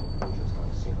 make some conclusions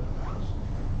on singular values.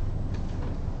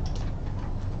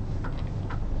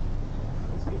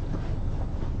 Let's give it.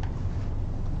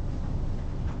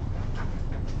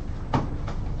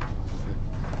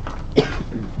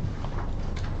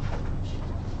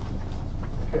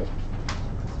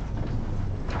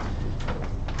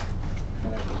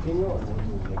 continue or want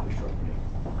to make a short break?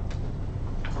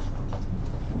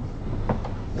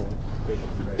 Break is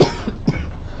very short.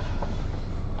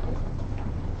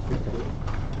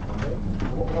 Okay,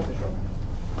 what's the short?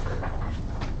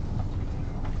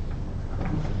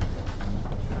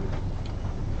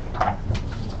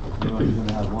 You're only going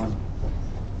to have one.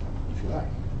 If you like.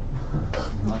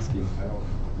 I'm asking. I don't.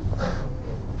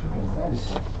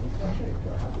 Actually, if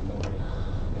you're happy, don't worry.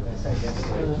 As I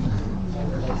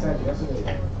said yesterday,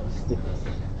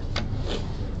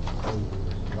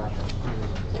 Russia,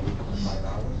 5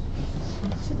 hours.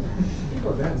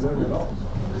 People then learn a lot.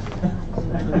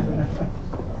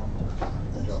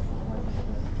 Good job.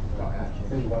 No,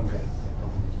 actually, one day.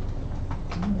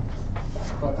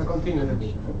 But I continue the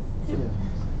meeting.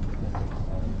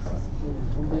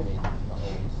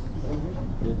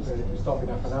 Stop in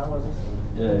half an hour.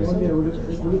 Yeah, We'll do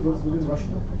the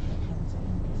Russian.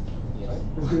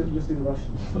 Let's do the Russian.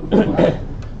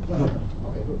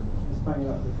 Okay, good. Let's bang it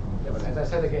up. Yeah, but as I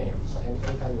said again,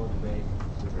 anytime you want to break,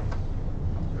 you break.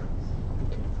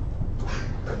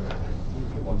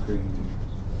 You want to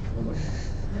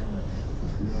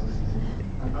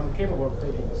I'm capable of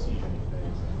taking a decision if there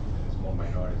is a small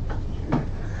minority.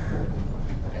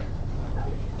 Okay.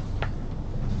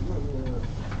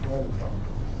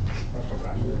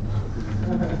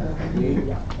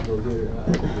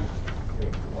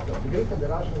 The debate of the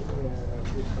Russian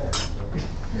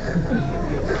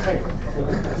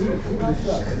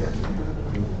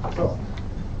so,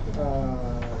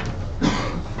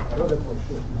 I know that for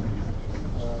sure.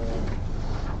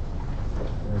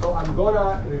 So I'm gonna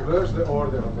reverse the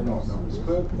order of the notes.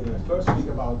 First speak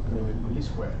about least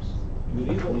squares. The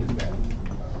reason is that I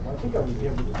think I will be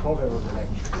able to cover all the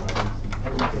lecture.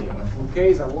 In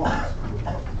case I want,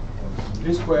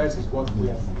 least squares is what we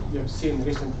have seen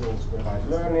recently in supervised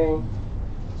learning.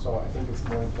 So I think it's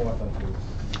more important to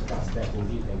discuss that in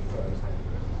detail first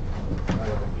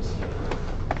rather than PCA.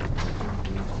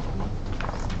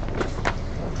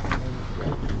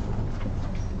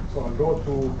 So I'll go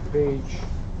to page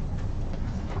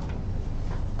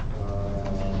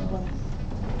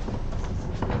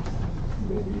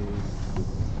maybe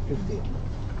 15.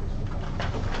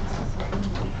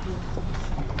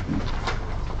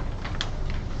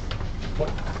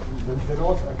 But the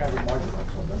notes are kind of marginal,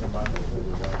 so it doesn't matter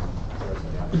really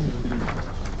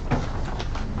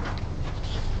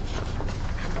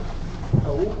So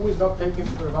who is not taking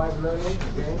supervised learning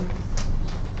again?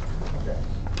 Okay.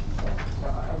 So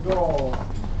I'll go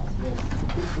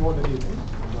more the details.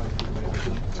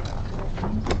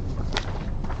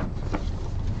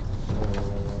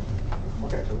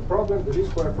 Okay, so the problem, the least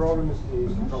square problem is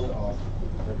the problem of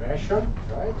regression,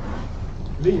 right?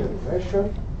 Linear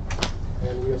regression.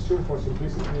 And we assume for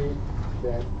simplicity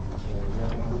that we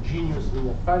have a homogeneous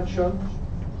linear function.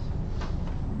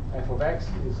 F of x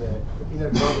is an inner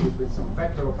product between some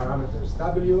vector parameters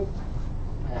w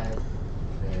and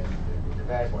the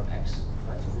variable x.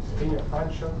 Right? So this is a linear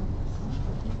function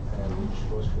which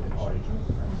goes through the origin.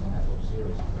 Right? F of 0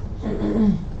 is equal to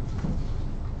 0.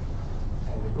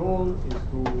 And the goal is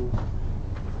to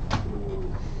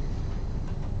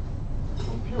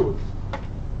compute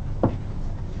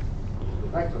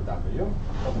vector W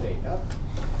of data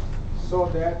so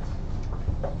that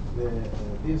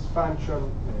this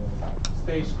function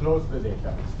stays close to the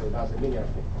data. So it does a linear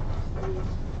thing.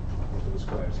 Into the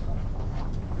squares.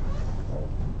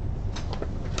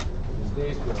 In this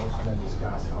case, we're also going to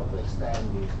discuss how to extend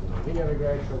this to linear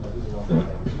regression, but this is not what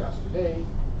I discussed today.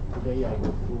 Today I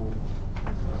go through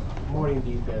more in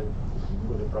detail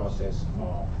with the process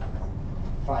of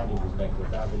finding this vector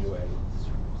W and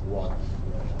what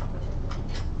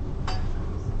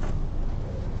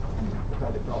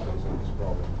are the properties of this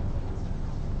problem.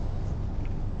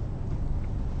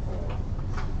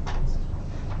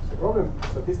 The problem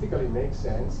statistically makes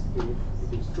sense if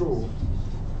it is true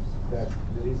that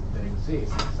there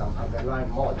exists some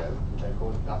underlying model, which I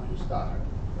call W star,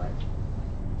 right?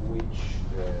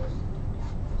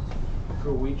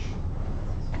 Through which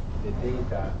the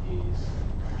data is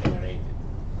generated,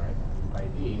 right? By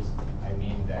this, I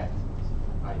mean that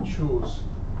I choose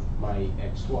my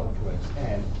x1 through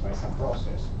xn by some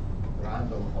process,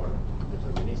 random or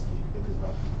deterministic. It is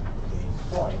not the main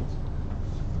point,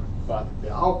 but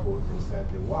the output is that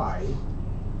the y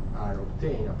are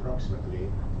obtained approximately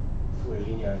through a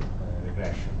linear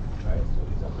regression, right? So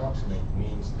this approximate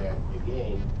means that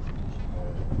again,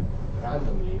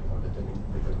 randomly or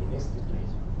deterministically,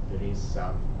 there is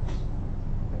some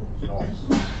noise.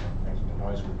 Right? So the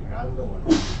noise could be random or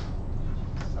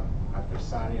some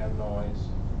adversarial noise.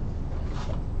 If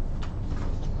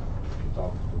you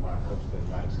talk to Mark course, the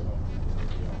likes of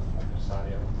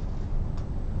adversarial.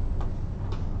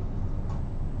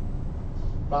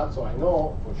 But so I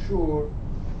know for sure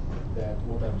that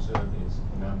what I observed is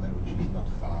a number which is not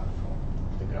far from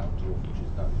the ground truth, which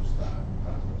is W star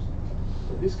transpose.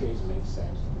 So in this case, it makes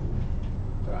sense to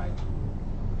try to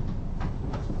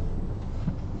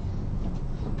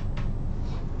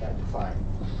find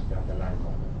the underlying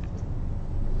model.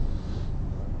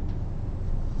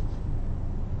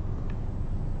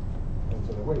 And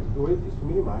so the way to do it is to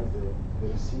minimize the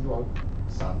residual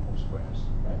sum of squares,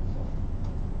 right? So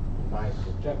minimize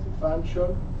the objective function,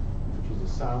 which is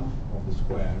the sum of the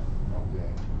square of the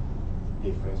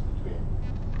difference between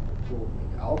the two,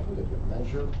 the output that we have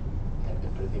measured and the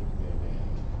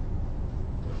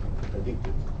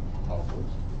predicted output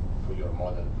for your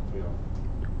model, for your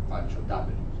function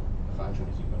W. So the function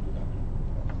is equal to W.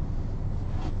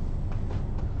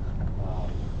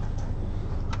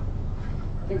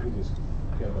 I think this is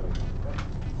clear already.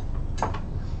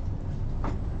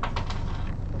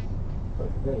 So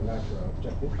it's a very natural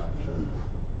objective function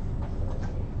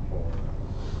for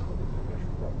the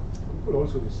integration problem. We could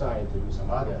also decide to use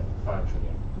some other function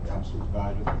here, the absolute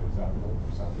value, for example,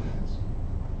 or something else.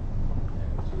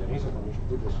 And so the reason for which we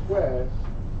put the square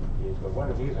is, well,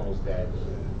 one reason is that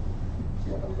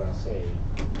what I'm going to say is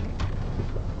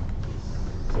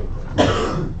simple.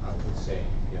 I would say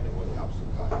the other way,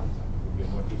 absolute value would be a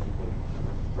more difficult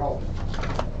problem,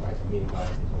 right? Minimize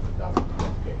it on the W in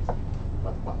that case.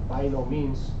 But by no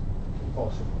means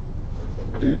impossible. So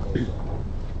we can also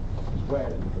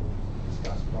square and we can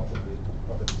discuss properties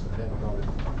of that problem.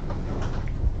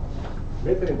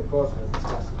 Later in the course, we'll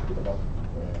discuss a bit about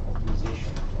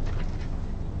optimization.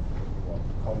 What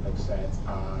complex sets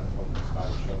are, complex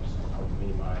functions, how to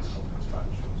minimize complex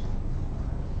functions.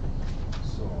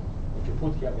 So if you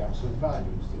put here the absolute value,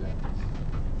 you still have a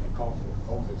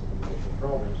complex optimization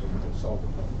problem, so you can solve the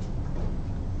problem.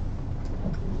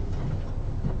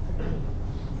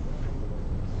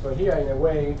 So here, in a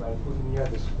way, by putting here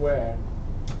the square,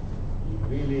 you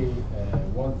really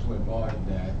want to avoid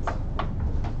that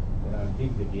there are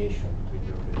big deviations between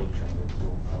your prediction and the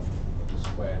two output. The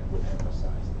square would emphasize that.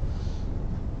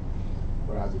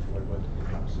 Whereas if you were going to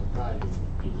pick up some value, it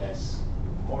would be less,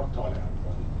 more tolerant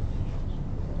for the deviations.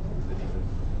 The difference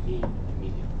between mean and the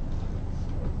median.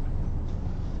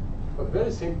 But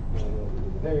very simple,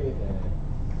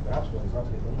 perhaps what is not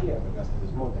written here, but just as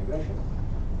a small digression,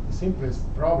 the simplest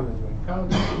problem that you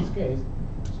encounter in this case,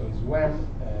 so is when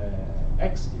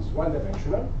x is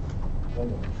one-dimensional, so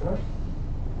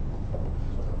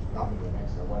W and x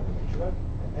are one-dimensional,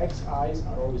 and xi's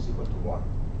are always equal to 1.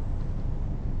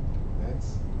 That's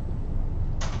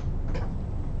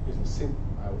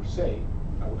I would say,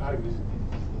 I would argue this is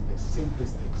the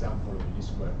simplest example of the least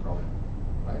square problem,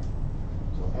 right?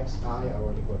 So xi are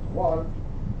all equal to 1,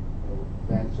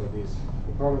 then so this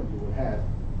the problem you will have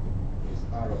is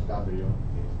R of W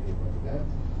is equal to that.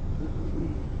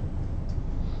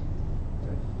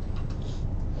 Okay.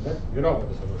 And then you know what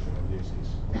the solution of this is,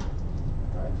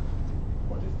 right?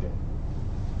 What is the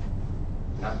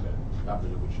number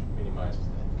W which minimizes that?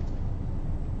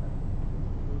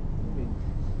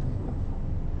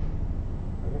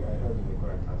 I think I heard the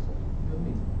correct answer. The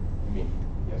mean,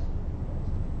 yes.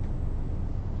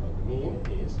 So the mean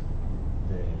is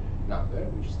the number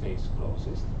which stays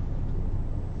closest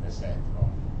to a set of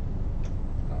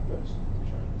numbers,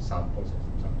 which are samples of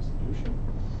some distribution,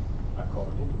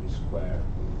 according to the square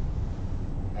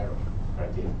error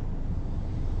criteria.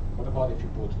 What about if you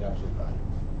put the absolute value?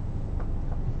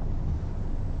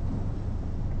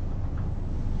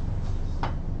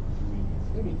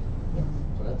 The median. Yeah.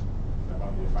 So that's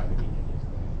how you define the median is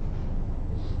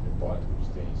the point which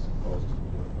stays closest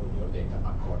to your data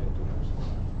according to the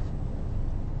absolute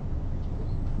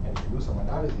value. And to do some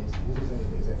analysis, this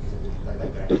is a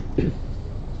diagram. To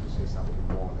say something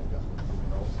more than just what you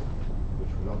know, which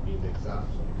will not be in the exam,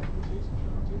 so you can do this if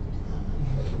you're not interested.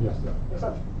 Just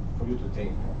something for you to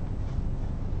think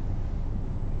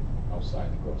outside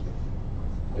the course.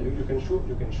 You can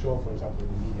show, for example,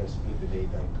 the median split the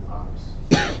data into halves.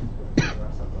 There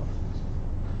are some options.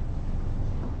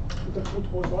 You can put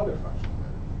also other functions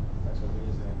there. So there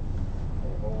is a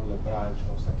whole branch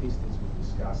of statistics which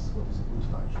discuss what is a good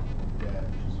function,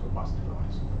 which is for master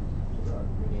noise. So there are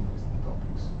really interesting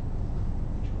topics.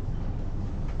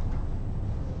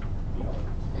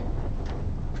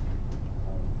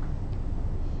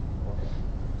 Okay.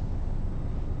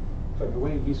 So the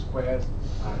way these squares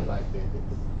are like the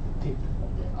tip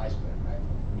of the iceberg, right?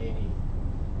 Many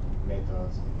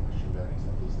methods in machine learning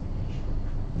statistics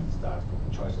which start from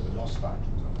the choice of the loss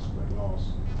functions, of the square loss,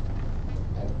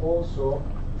 and also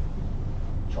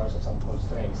choice of some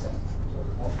constraint set. So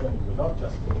often you will not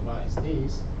just minimize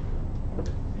this with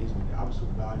the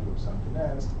absolute value of something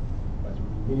else, but you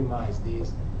will minimize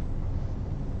this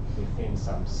within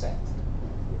some set,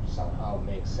 which somehow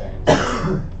makes sense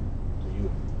to you.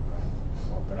 Right?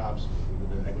 Or perhaps with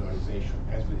the regularization,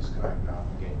 as we described now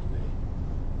again today.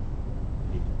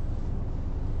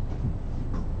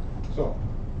 So,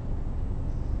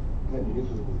 then you need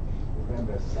to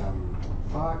remember some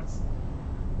facts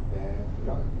that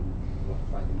you want to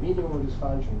find the minimum of this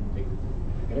function, take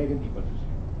the gradient equal to 0.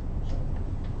 So,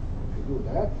 if you do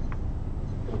that,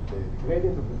 take the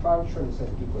gradient of the function, set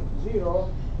it equal to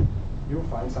 0, you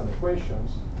find some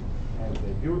equations. And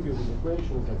the beauty of these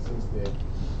equations is that since the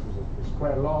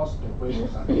square laws, the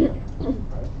equations are linear,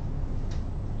 right?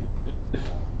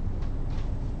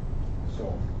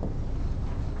 So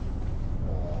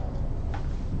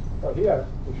here,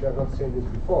 if you have not seen this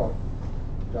before,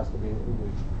 just to be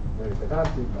really very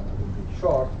pedantic but a little bit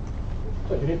short,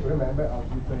 so you need to remember how to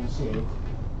differentiate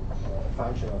a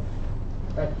function of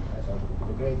vector, right? So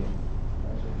the gradient.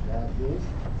 Right? So if you have this,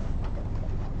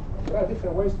 there are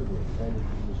different ways to do it. Then you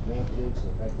can use matrix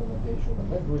or vector notation, but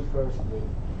let's do it first with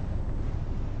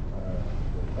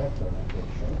the vector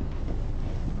notation.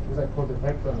 This I call the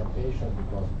vector notation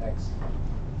because x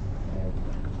and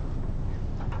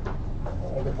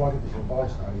all the quantities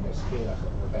involved are either scalars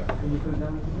or vectors. Can you put it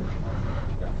down again?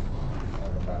 Yeah.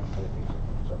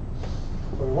 So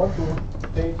we want to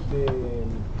take the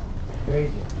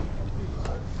gradient of this.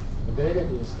 The gradient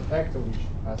is the vector which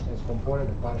has as component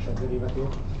the partial derivative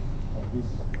of this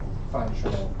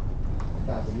function of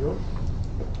w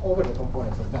over the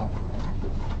components of w.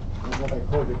 That's what I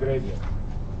call the gradient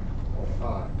of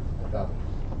r at w.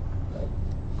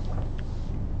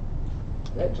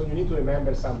 Right? So you need to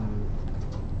remember some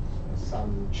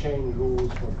chain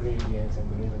rules for gradients and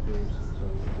derivatives.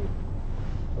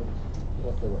 So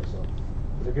that's the way. So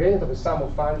the gradient of the sum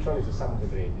of function is the sum of the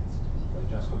gradients. So you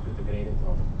just compute the gradient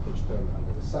of each term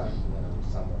under the sun, and then the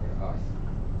sum over r.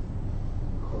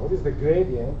 So what is the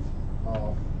gradient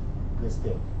of this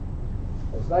thing?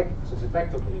 So it's a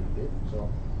vector derivative. So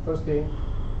first thing,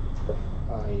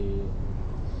 I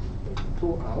take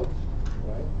 2 out,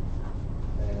 right?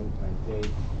 And I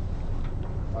take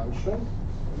function.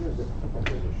 Here's the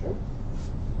composition.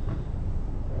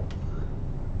 Right.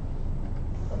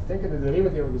 I'm taking the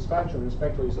derivative of this function with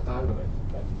respect to its argument,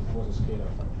 like it was a scalar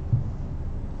function.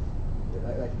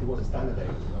 Like it was a standard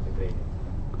derivative, not a gradient.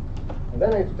 And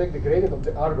then I need to take the gradient of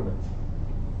the argument.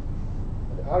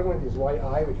 And the argument is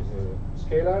yi, which is a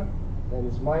scalar, and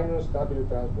it's minus w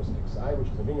transpose xi, which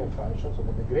is a linear function, so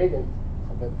that the gradient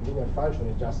of that linear function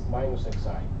is just minus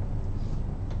xi.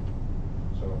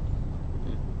 So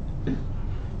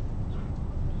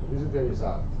this is the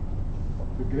result.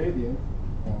 The gradient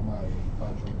of my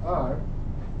function r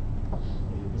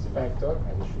is a vector,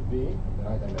 and it should be in the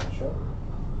right dimension.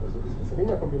 So it's a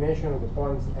linear combination of the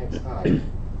points xi,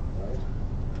 right?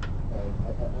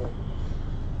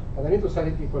 And I need to set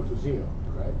it equal to 0,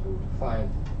 right? To find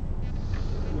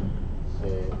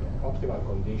the optimal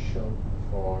condition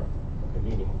for the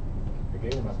minimum. The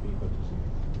gradient must be equal to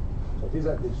 0.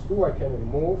 So these two I can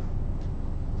remove,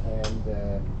 and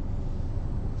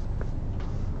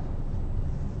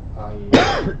I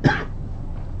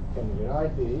can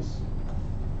rewrite this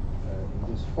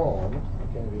in this form.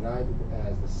 I can rewrite it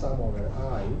as the sum over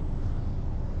I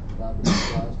w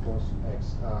transpose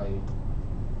xi,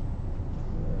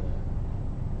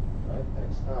 right?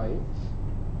 Xi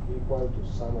equal to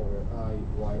sum over I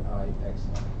yi xi.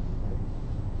 Right?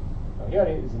 Now here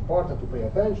it is important to pay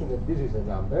attention that this is a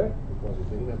number because it's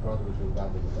the linear product between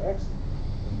w and x,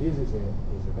 and this is a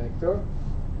vector,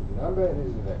 is a number, and this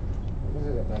is a vector. This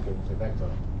is a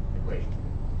vector equation,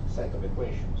 a set of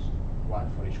equations, one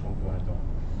for each component of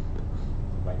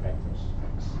my vectors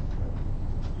x.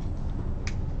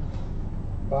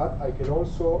 But I can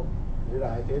also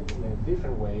rewrite it in a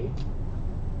different way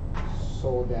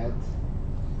so that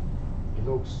it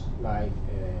looks like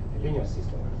a linear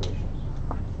system of equations.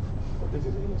 So this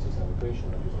is a linear system of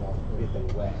equations that is not written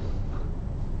well.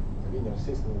 The linear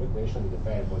system of equations is a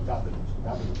variable w. So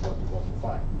w is what you want to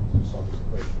find to solve these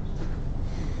equations.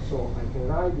 So I can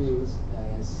write this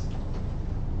as,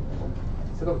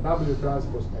 instead of w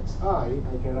transpose xi,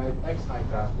 I can write xi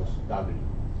transpose w,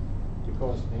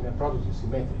 because the inner product is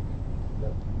symmetric.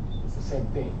 It's the same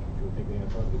thing if you take the inner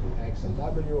product between x and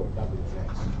w or w and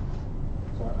x.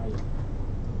 So I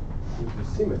use the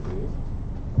symmetry.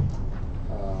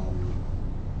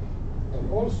 And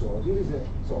also, this is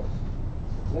so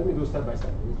let me do step by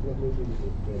step. Let me do this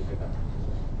very quickly.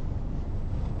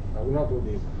 I will not do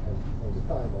this all the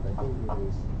time, but I think it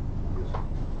is useful.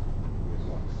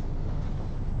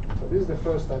 this is the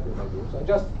first step that I do. So I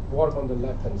just work on the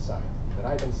left-hand side. The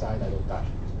right-hand side I don't touch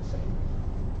it, it's the same.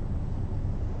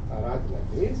 I write it like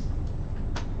this.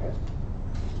 Okay.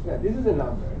 Now this is a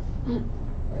number.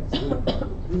 Right? So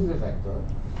this is a vector.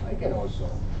 I can also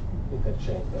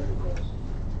interchange them because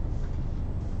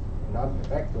a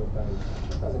vector times,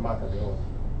 it doesn't matter the order.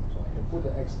 So I can put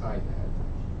the xi there.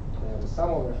 I have the sum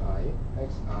over I,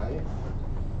 xi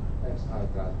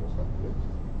transpose W.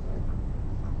 Right?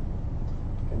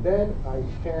 And then I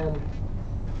can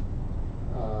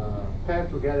pair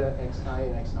together xi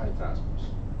and xi transpose.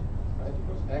 Right?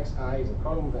 Because xi is a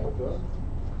column vector,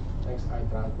 xi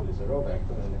transpose is a row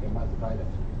vector, and I can multiply them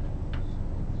together.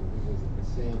 So this is the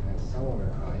same as sum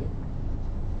over I,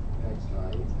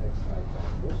 xi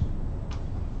transpose.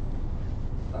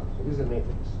 So this is a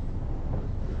matrix.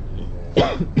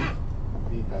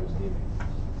 D times D matrix.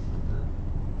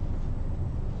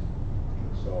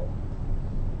 So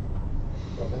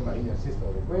then my linear system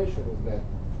of equation is that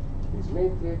this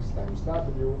matrix times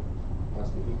W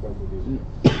must be equal to this matrix.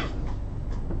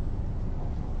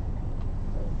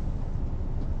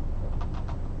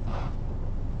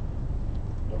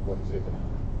 Look what is written.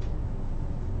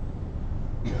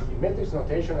 In matrix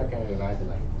notation, I can rewrite it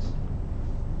like this.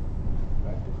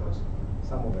 Right? Because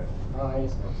sum over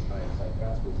i's and xi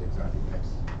transpose is exactly x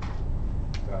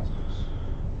transpose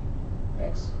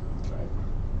x, right?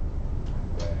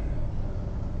 Where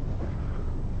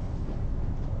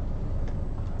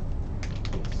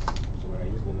so when I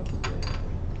use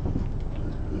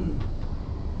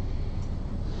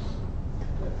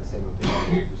the same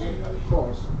notation you see in the other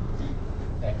course,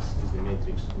 x is the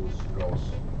matrix whose rows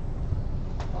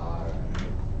are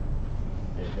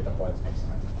data points xi.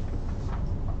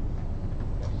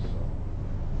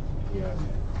 Here,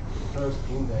 the first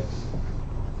index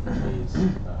is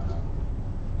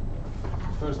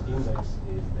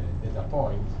the data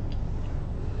point,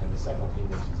 and the second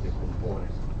index is the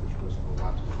component which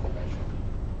corresponds to the dimension.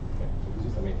 Okay, so this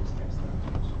is the matrix x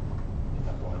transpose.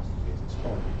 Data points is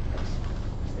exponent x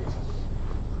stays.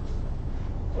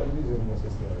 So this is a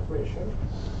system of equation.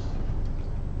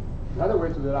 Another way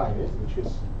to derive it, which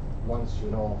is once you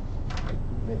know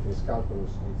matrix calculus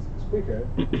is quicker,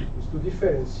 is to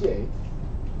differentiate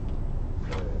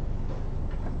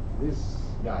this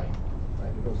guy,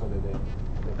 right? Because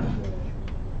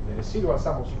the residual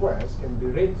sum of squares can be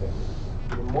written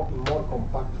in more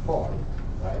compact form,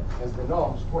 right? As the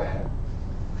norm square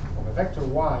of a vector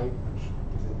y, which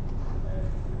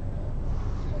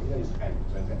is n.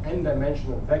 So it's an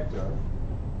n-dimensional vector.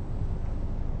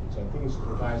 So I think it's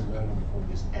supervised when we call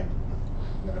this m.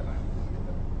 Never mind.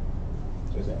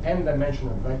 So it's an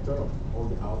n-dimensional vector of all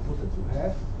the output that you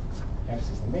have. X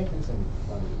is the matrix and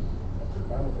one is the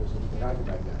parameter, so you can write it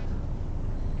like that.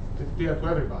 It's clear to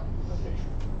everybody, the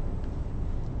notation.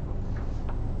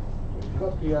 So if it's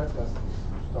not clear, just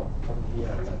stop from here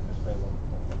and let us spend on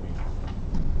the week.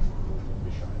 Don't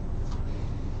be shy.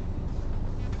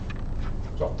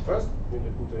 So first we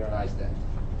need to realize that.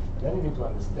 And then you need to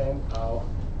understand how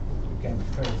you can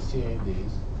differentiate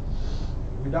these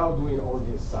without doing all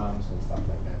these sums and stuff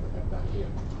like that I've done here.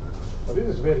 So this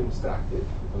is very instructive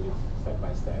because it's step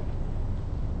by step,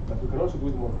 but we can also do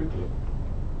it more quickly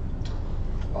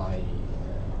by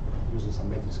using some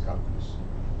matrix calculus.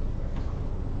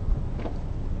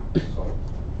 So,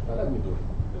 let me do it.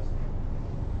 Just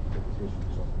get it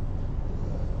useful.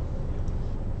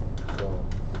 So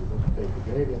we're going to take the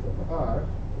gradient of R.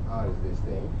 R is this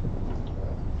thing.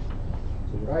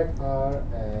 So you write R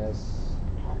as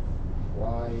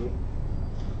y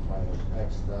minus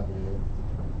xw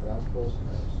transpose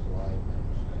times y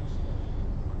minus x.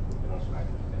 You can also write it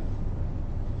like that.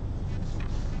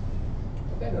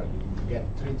 And then you get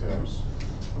three terms.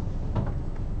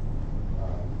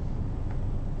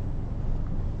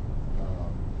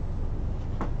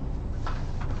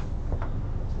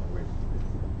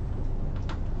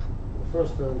 The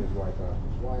first term is y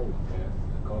transpose y with the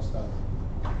constant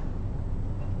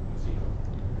 0.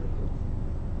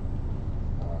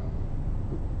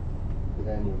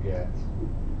 Then you get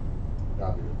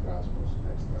W transpose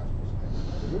X transpose X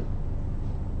W.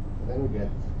 And then we get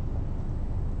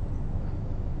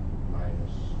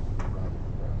minus W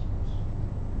transpose X transpose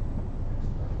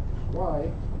Y.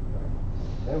 Right?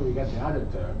 Then we get the other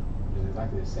term, which is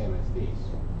exactly the same as this.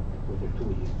 So I put the 2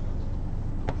 here.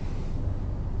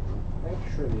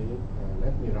 Actually,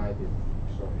 let me write it,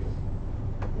 sorry,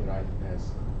 let me write it as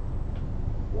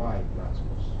Y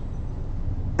transpose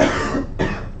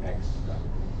X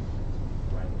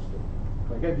minus 2.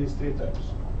 So I get these three terms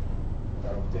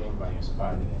that are obtained by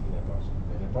expanding the inner product.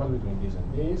 The inner product between this and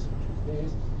this, which is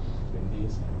this, between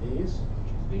this and this,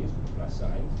 which is this, with the plus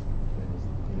sign,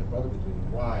 inner product between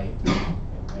y and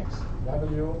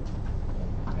xw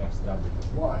and xw plus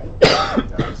y. They are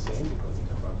the same because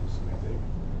inner product is symmetric.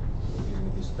 So it gives me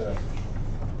this term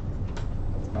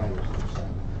of minus 2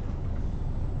 sine.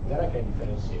 Then I can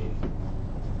differentiate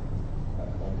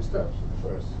on these terms. So the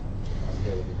first I'm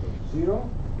getting equal to 0.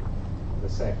 The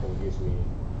second gives me,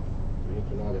 we need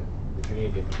to know that the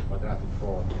gradient of the quadratic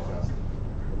form is just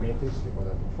the matrix, the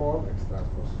quadratic form, x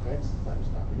transpose x times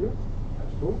w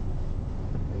times 2.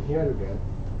 And here you get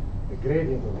the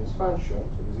gradient of this function.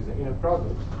 So this is the inner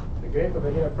product. The gradient of the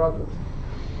inner product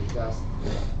is just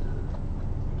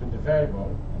between the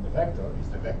variable and the vector is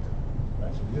the vector.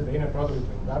 Right? So this is the inner product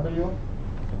between w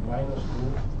and minus 2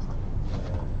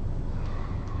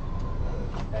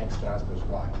 x transpose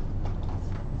y.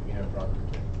 The inner product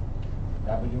between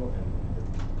w and the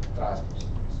transpose.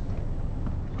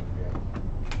 Okay.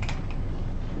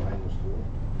 Minus 2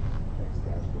 x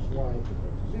transpose y equal to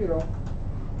 0.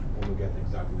 And we get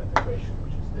exactly that equation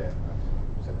which is there at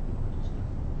 7 equal to 0.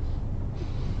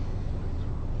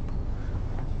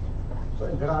 So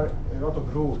there are a lot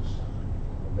of rules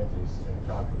of matrix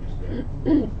calculus that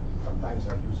sometimes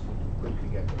are useful to quickly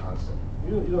get the answer.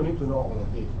 You don't need to know all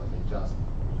of it, but it's just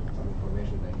some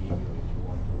information I give you if you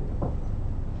want to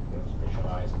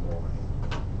specialize more in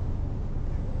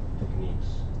techniques.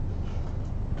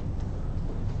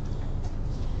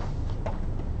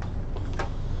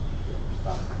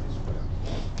 Start with this one.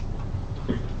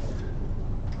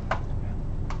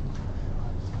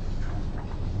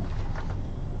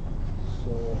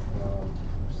 So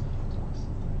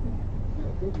I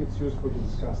think it's useful to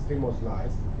discuss 3 more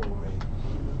slides before we make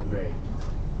the break.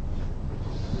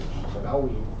 So now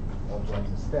we want to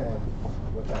understand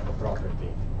what type of property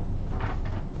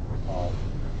of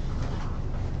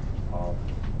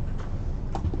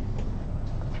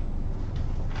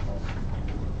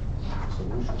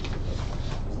solution.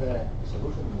 Is there a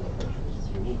solution to the equation? Is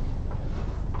it unique?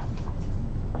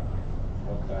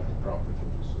 What type of property of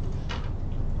the solution?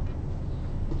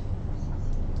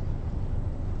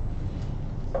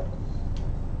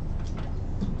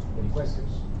 Any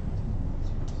questions?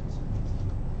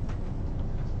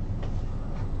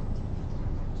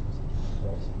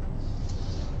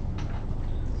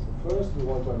 So first, we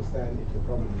want to understand if the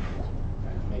problem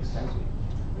makes sense.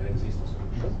 There exists a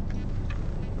solution.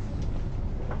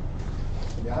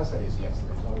 So the answer is yes.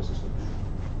 There's always a solution.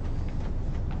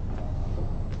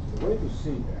 The way to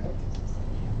see that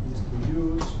is to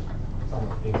use some of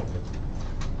the things that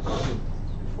we did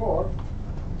before,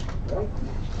 right?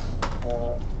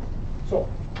 So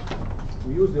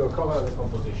we use the orthogonal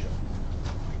decomposition.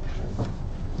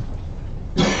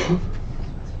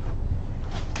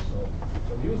 So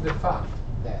we use the fact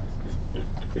that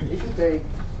if you take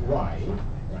y,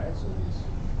 right, so this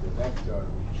the vector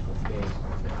which contains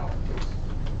the outputs,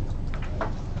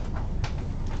 right,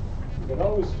 you can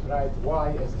always write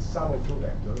y as the sum of 2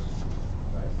 vectors,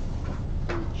 right,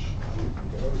 which you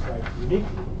can always write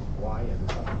uniquely y as the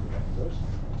sum of 2 vectors,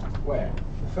 where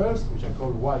the first, which I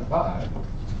call y bar,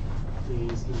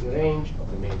 is in the range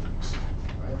of the matrix,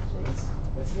 right? So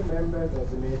let's remember that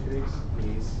the matrix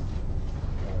is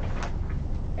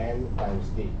n times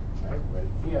d, right? Well,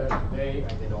 here today I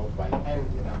denote by n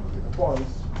the number of data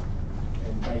points,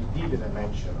 and by d the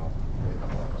dimension of the data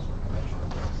points, so dimension of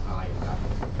points I and w.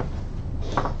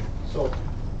 So,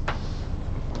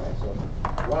 right, so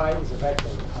y is a vector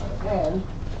with n,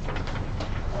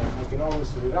 and I can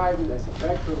always rewrite it as a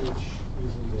vector which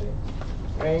is in the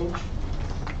range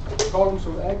of the columns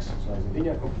of x, so as a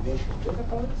linear combination of data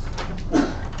points,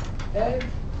 and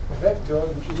a vector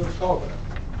which is orthogonal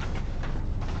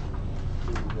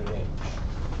to the range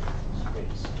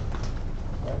space.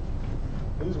 Right?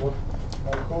 This is what I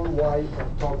call y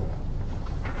orthogonal.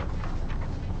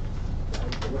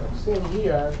 Right? So what I'm saying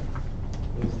here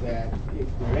is that if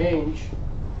the range,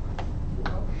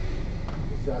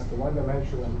 is just a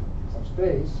one-dimensional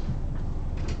subspace,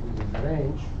 which is the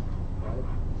range, right?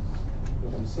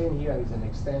 What I'm saying here is an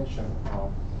extension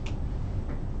of the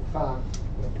fact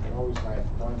that you can always write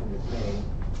point in the plane,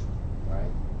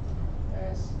 right,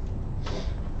 as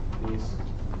this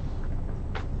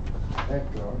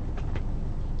vector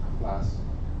plus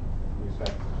this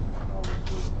vector.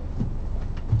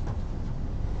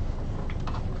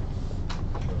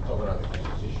 Orthogonal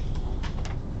decomposition.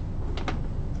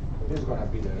 So this is going to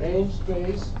be the range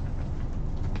space,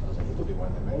 doesn't need to be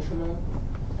one-dimensional,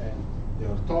 and the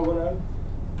orthogonal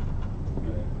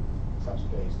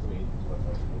subspace to it is what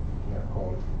we are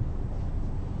called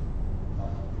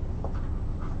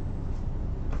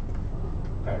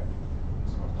paired.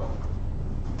 It's orthogonal.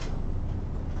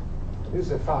 So this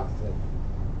is a fact that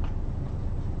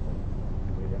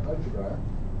we algebra,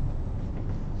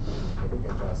 we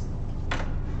can just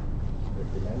the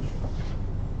dimension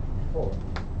 4,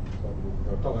 so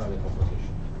the orthogonal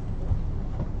decomposition.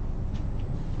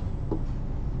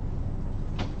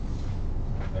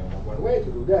 And one way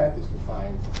to do that is to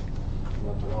find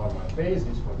normal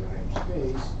basis for the range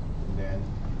space, and then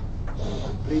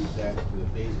complete that to the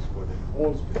basis for the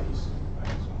whole space,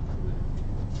 right? So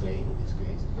the plane in this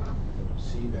case, and you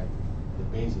see that the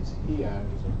basis here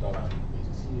is orthogonal to the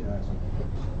basis here, something like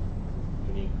this.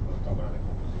 Unique orthogonal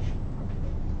decomposition.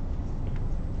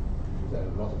 There are a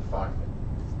lot of factors.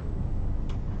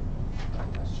 I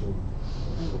assume.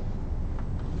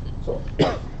 So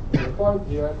the point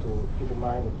here to keep in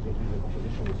mind that the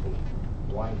decomposition is unique.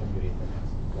 Y can be written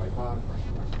as y bar, vice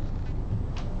versa.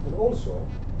 And also,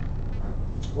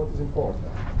 what is important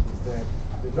is that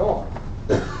the norm,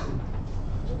 the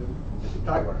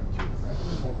Pythagorean theorem, right?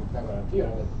 The Pythagorean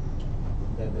theorem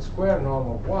that the square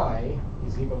norm of y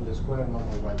is equal to the square norm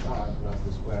of y bar plus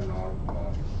the square norm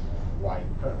of y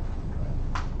curve. Right?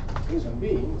 The reason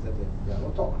being is that they are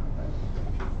orthogonal. Right?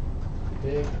 If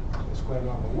you take the square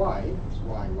norm of y, it's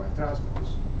y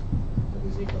transpose, that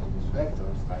is equal to this vector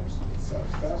times itself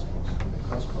transpose, and the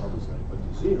cross products are equal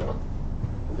to 0,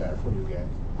 and therefore you get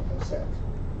a set.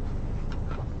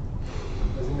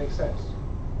 Does it make sense?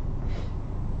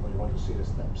 Or you want to see the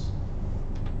steps?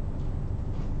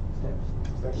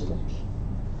 Steps.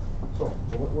 So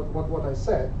what I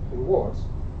said in words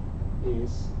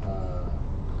is,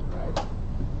 right,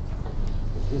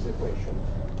 is this equation.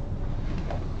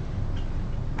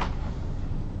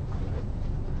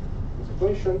 This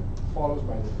equation follows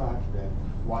by the fact that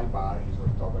y bar is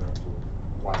orthogonal to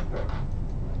y curve.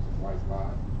 Right? Y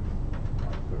bar,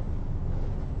 y curve.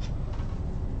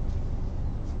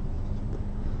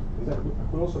 I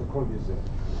could also call this a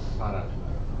parallel.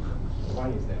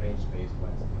 One is the range space,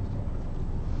 one is the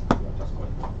orthogonal. We are just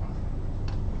calling it parallel.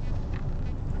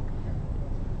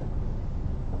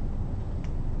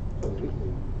 So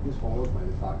this follows by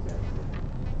the fact that,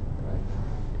 right?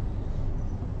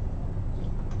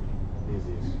 This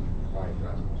is y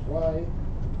transpose y.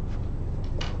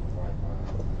 Y bar.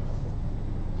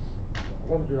 I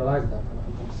want to realize that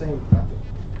I'm saying nothing.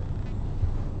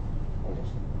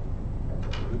 Almost.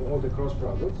 With all the cross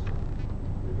products,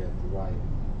 you get y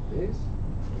this,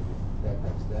 that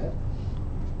times that.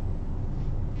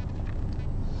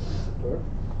 It's a curve.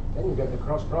 Then you get the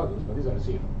cross products, but these are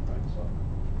 0, right? So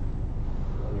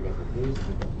you get this,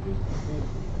 you get this,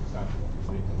 exactly what is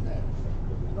written there.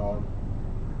 Because the norm,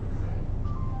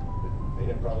 the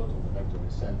inner product of the vector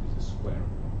itself is a square.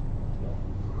 No?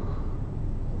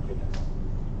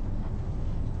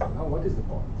 Now what is the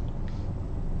point?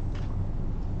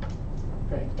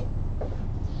 Okay.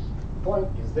 The point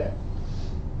is that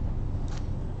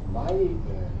my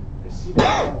receiving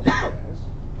sum of squares,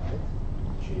 right,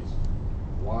 which is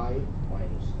y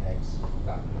minus x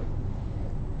w,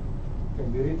 can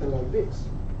be written like this.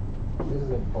 This is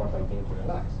an important thing to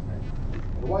realize. Right?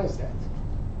 And why is that?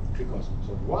 Because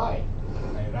so y,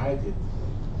 I write it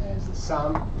as the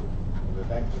sum of a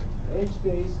vector in the range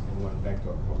space and one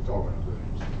vector orthogonal to the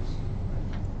range space. Right?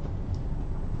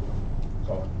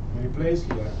 So you replace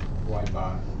here y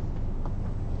bar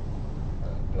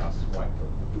plus y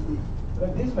curve.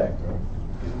 But this vector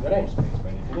is in the range space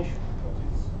by definition, because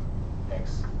it's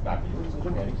x w is a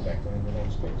generic vector in the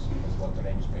range space. Because what the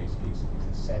range space is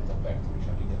a set of vectors which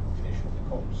are linear combination of the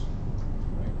cones.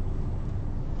 Right?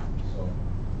 So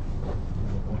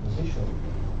the composition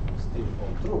still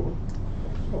hold true,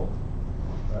 so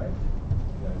right?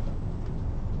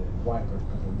 The y curve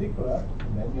perpendicular,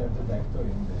 and then you have the vector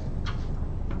in the.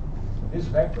 So this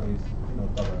vector is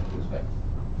orthogonal to this vector.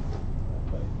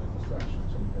 By construction.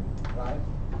 So you can write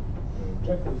the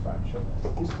objective function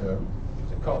as this term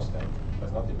is a constant,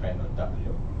 does not depend on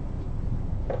w,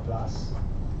 plus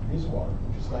this one,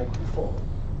 which is like before,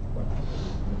 but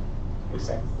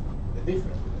except the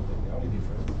difference, the only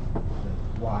difference is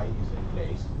that y is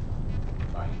replaced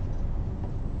by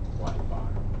y bar.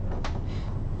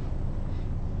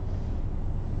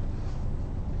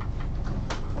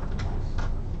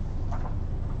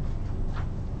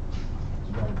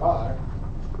 Y bar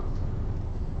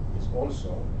is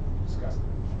also discussed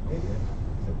later,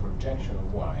 the projection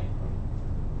of y on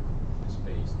the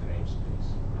space, the range space.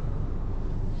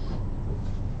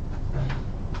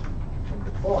 And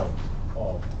the point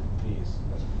of these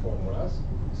formulas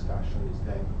discussion is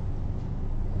that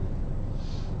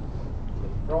the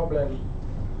problem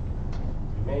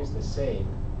remains the same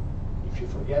if you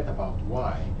forget about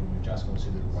y and you just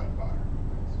consider y bar.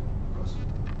 Because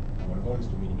our goal is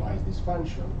to minimize this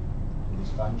function. And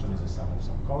this function is a sum of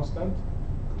some constant.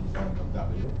 This point of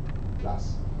W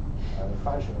plus the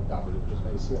function of W, which is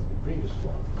very similar to the previous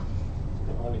one.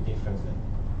 The only difference that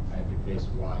I have replaced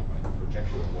Y by the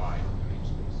projection of Y on the rim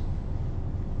space.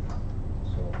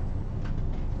 So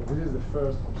this is the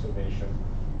first observation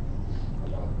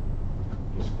about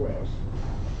the squares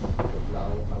that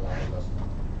now allows us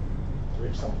to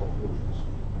reach some conclusions.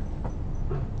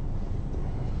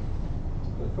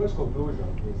 The first conclusion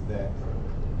is that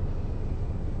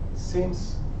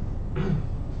since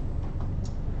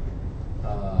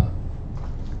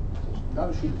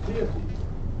W should clearly,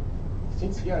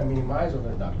 since here I minimize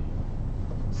over W,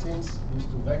 since these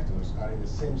two vectors are in the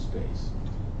same space,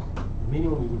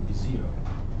 minimum would be 0.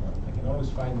 I can always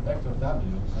find the vector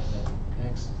W such that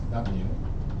xW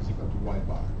is equal to y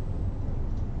bar.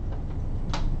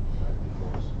 Right?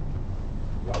 Because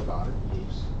y bar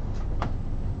gives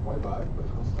y bar by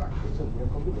construction is a linear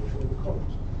combination of the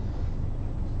columns.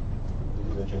 This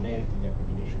is a generic linear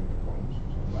combination of the columns,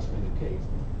 so it must be the case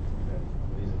that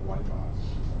there is a y bar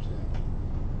such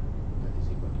that is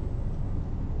equal to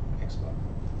x bar.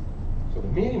 So the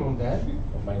minimum then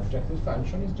of my objective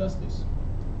function is just this.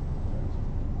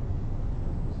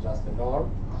 It's just the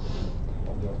norm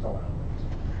of the orthogonal ways.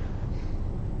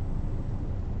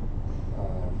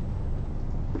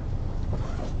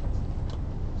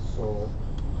 So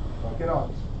I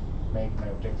cannot make my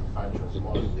objective function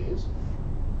smaller than this.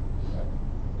 Right?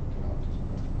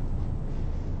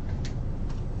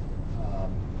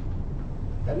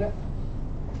 Cannot.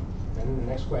 Then the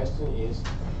next question is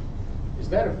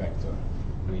there a vector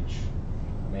which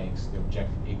makes the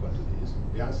objective equal to this?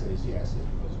 The answer is yes,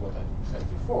 because what I said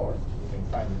before, you can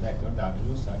find the vector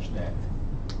W such that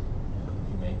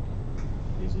you make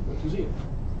this equal to 0.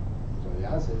 So the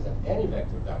answer is that any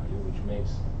vector W which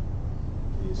makes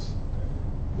this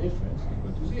difference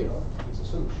equal to 0 is a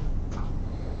solution.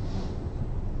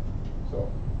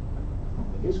 So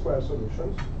the least square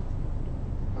solutions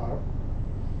are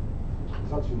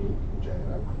not unique in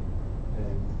general,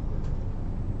 and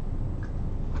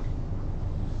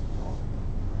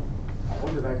all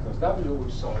the vectors W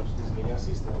which solves this linear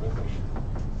system of equations.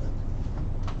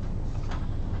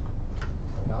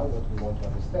 So now what we want to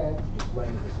understand is when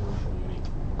is the solution unique.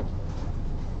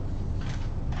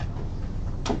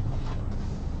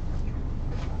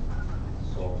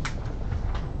 So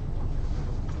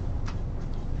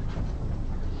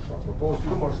I propose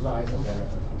 2 more slides and then I'll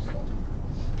stop.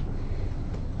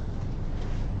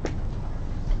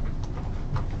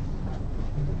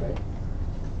 Okay.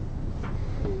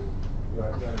 You are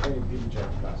a very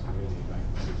diligent class, I really like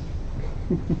this.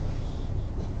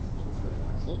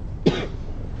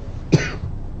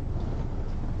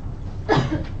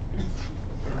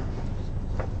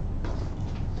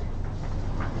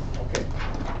 Okay.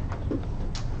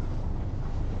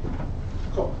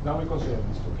 So now we consider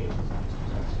these two cases.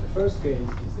 The first case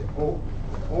is the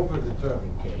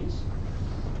overdetermined case.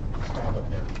 It's kind of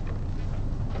heavy.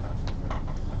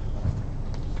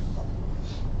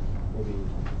 Maybe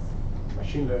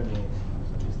machine learning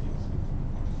statistics,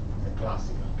 the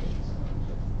classical case.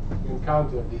 You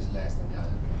encounter this less than the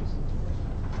other case.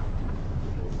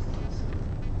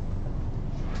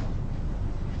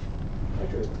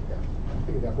 Actually, yeah, I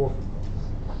think they're both important.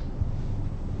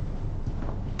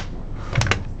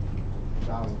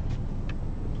 Now,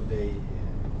 today,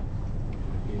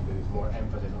 there is more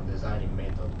emphasis on designing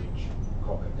methods which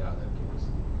cover the other case.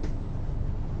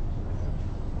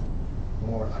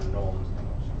 More unknowns than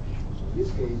observations. So in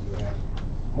this case, you have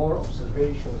more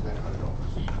observations than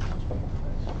unknowns.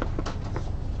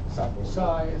 Sample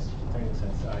size, training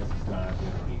set size is larger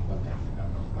or equal than the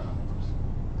unknown parameters.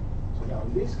 So now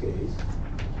in this case,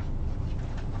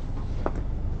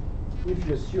 if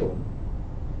you assume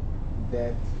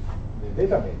that the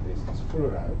data matrix is full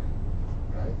rank,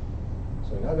 right?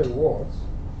 So in other words,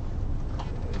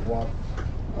 what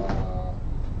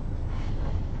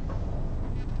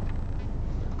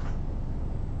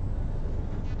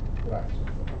right?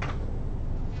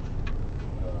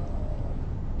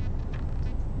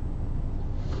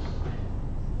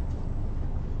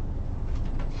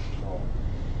 So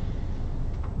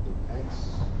X.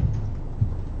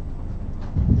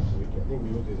 So I think we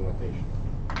use this notation.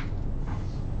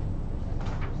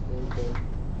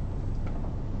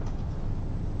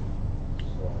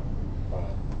 So, but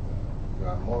there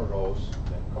are more rows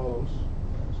than columns.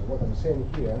 So what I'm saying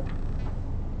here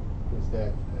is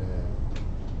that,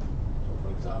 so for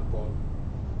example,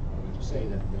 I'm going to say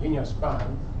that the linear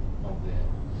span of these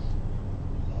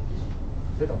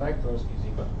data vectors is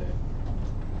equal to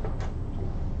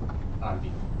RB.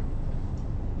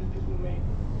 This will make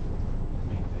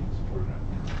things full rank.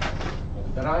 But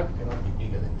the rank cannot be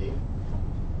bigger than D.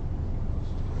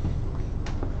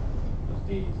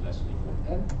 D is less than or equal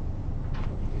to N.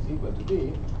 It is equal to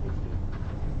D if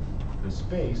the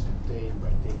space obtained by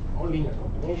taking all linear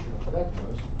combination of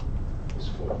vectors is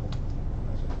 4. So it's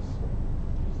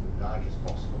the largest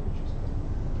possible, which is 4.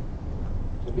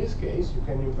 So in this case, you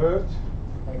can invert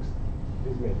X,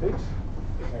 this matrix,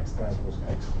 X transpose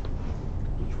X,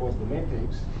 which was the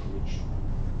matrix which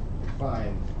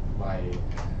defined my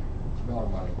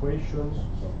normal equations.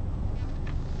 So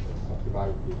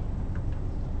optimality,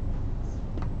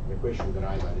 the equation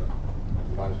derived by the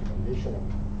optimality condition of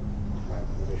my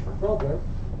optimization problem,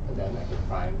 and then I can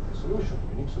find a solution, a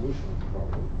unique solution of the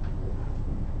problem,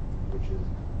 which is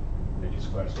the least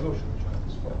square solution, which I have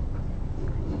this form.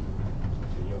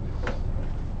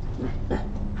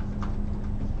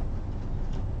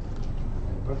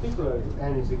 And particularly, if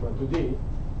n is equal to d,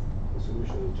 the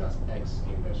solution is just x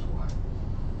inverse y.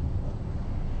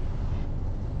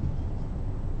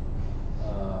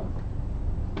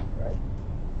 Right?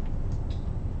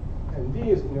 And d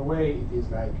is, in a way, it is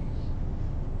like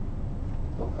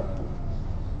it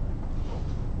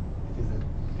is a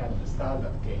kind of a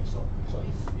standard case. So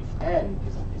if n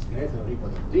is greater or equal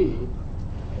to d, and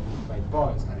if my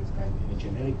points are kind of in a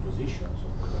generic position, so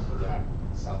for example they are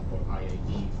sample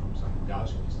IID from some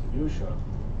Gaussian distribution,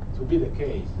 it would be the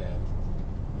case that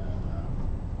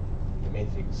the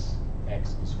matrix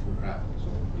X is full rank, so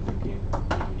it became a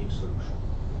unique solution.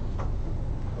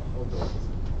 Although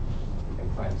you can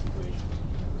find situations.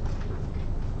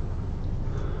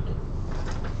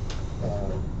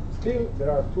 Still,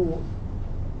 there are two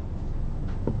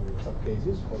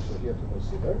subcases also here to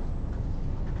consider.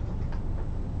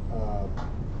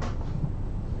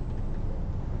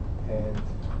 And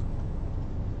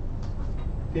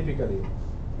typically,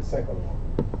 the second one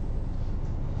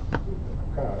with the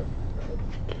curve. Right?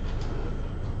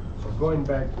 So going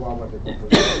back to our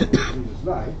decomposition in the previous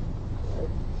slide, right,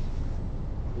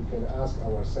 we can ask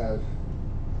ourselves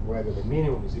whether the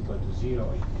minimum is equal to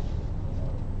 0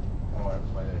 or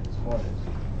whether it is more than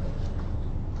 0.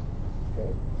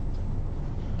 Okay.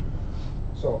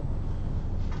 So,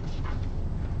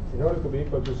 in order to be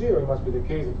equal to 0, it must be the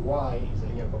case that y is a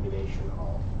linear combination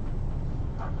of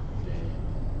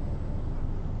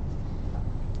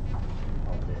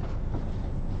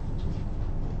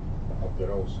the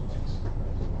rows of x.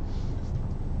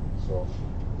 So,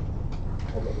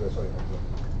 sorry,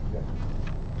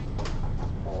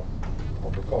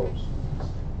 of the columns.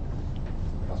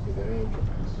 It must be the range of x.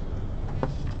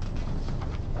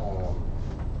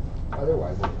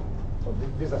 Otherwise, so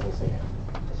this doesn't say anything.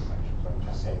 So I'm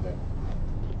just saying that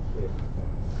if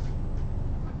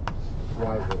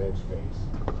y is the range space,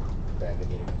 then the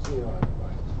minimum is 0 and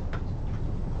y is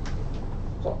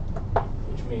 0. So,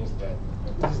 which means that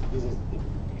this is the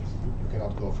typical case. You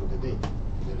cannot go through the data.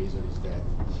 The reason is that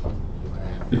you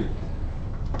have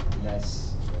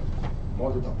less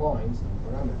more data points and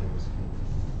parameters.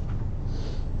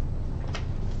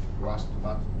 You ask too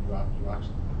much. You ask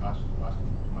too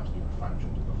much to your function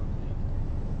to go from the data.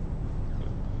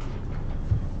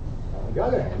 On the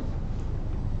other hand,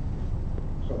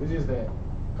 so this is the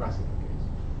classical case.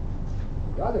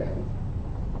 On the other hand,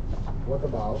 what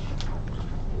about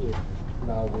if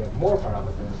now we have more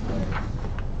parameters than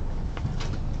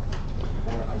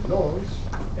more unknowns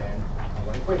than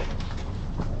our equation?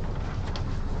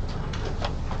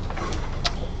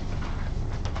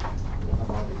 What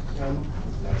about if n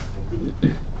is less than d?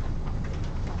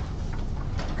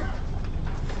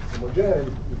 More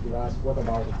generally, if you ask what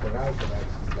about if the rank of x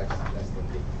is less than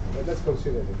d? But let's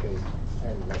consider the case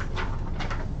n less than d.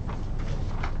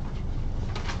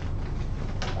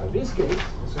 In this case,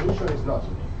 the solution is not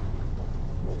unique.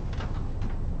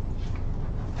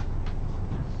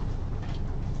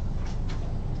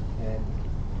 And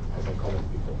as I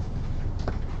commented before.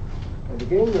 And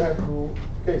again, you have two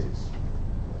cases. So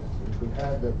you can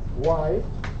have that y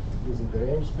is in the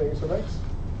range space of x.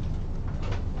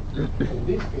 In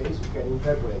this case, you can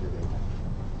interpolate the data.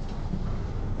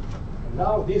 And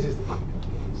now this is the typical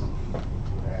case.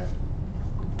 You have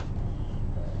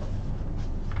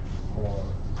more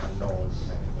unknowns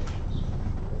than equations.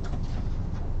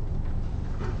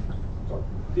 So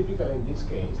typically in this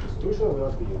case, the solution will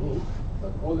not be unique,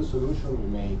 but all the solution we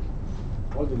make,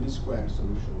 all the least square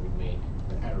solution we make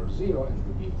an error 0, and it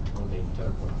will be all the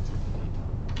interpolated data.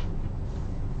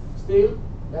 Still,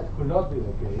 that could not be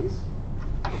the case.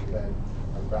 Then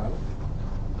I'm done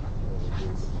with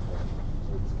these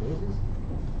cases.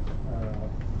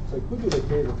 So it could be the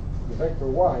case that the vector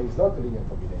y is not a linear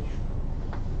combination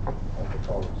of the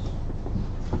columns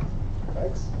of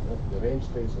x, the range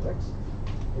space of x.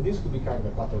 And this could be kind of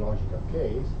a pathological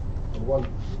case And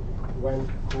when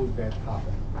could that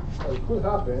happen? Well, it could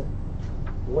happen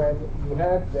when you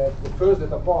have that the first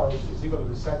data point is equal to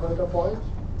the second data point.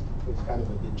 It's kind of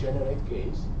a degenerate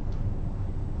case.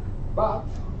 But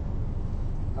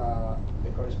the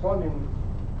corresponding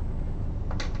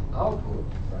output,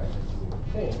 right, that you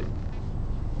obtain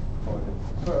for the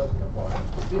first data point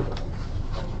is different.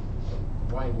 So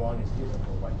y1 is different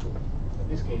from y2. In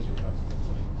this case, you cannot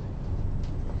calculate.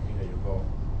 Either you go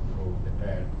through the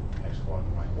pair x1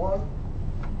 y1,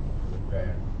 the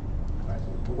pair. Right?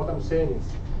 So what I'm saying is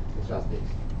just this.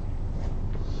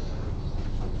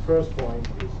 So the first point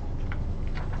is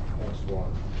x1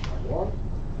 y1,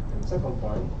 and the second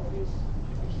point is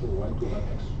x2 y2, but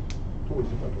x2 is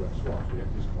equal to x1. So you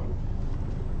have this point.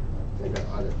 Then there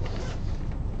are other points.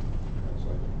 So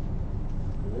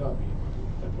you will not be able to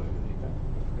calculate the data.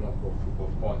 You cannot go through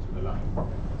both points with a line.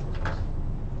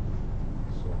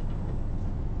 So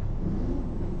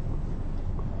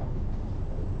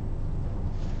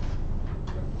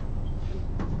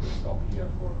stop here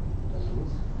for 10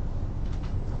 minutes.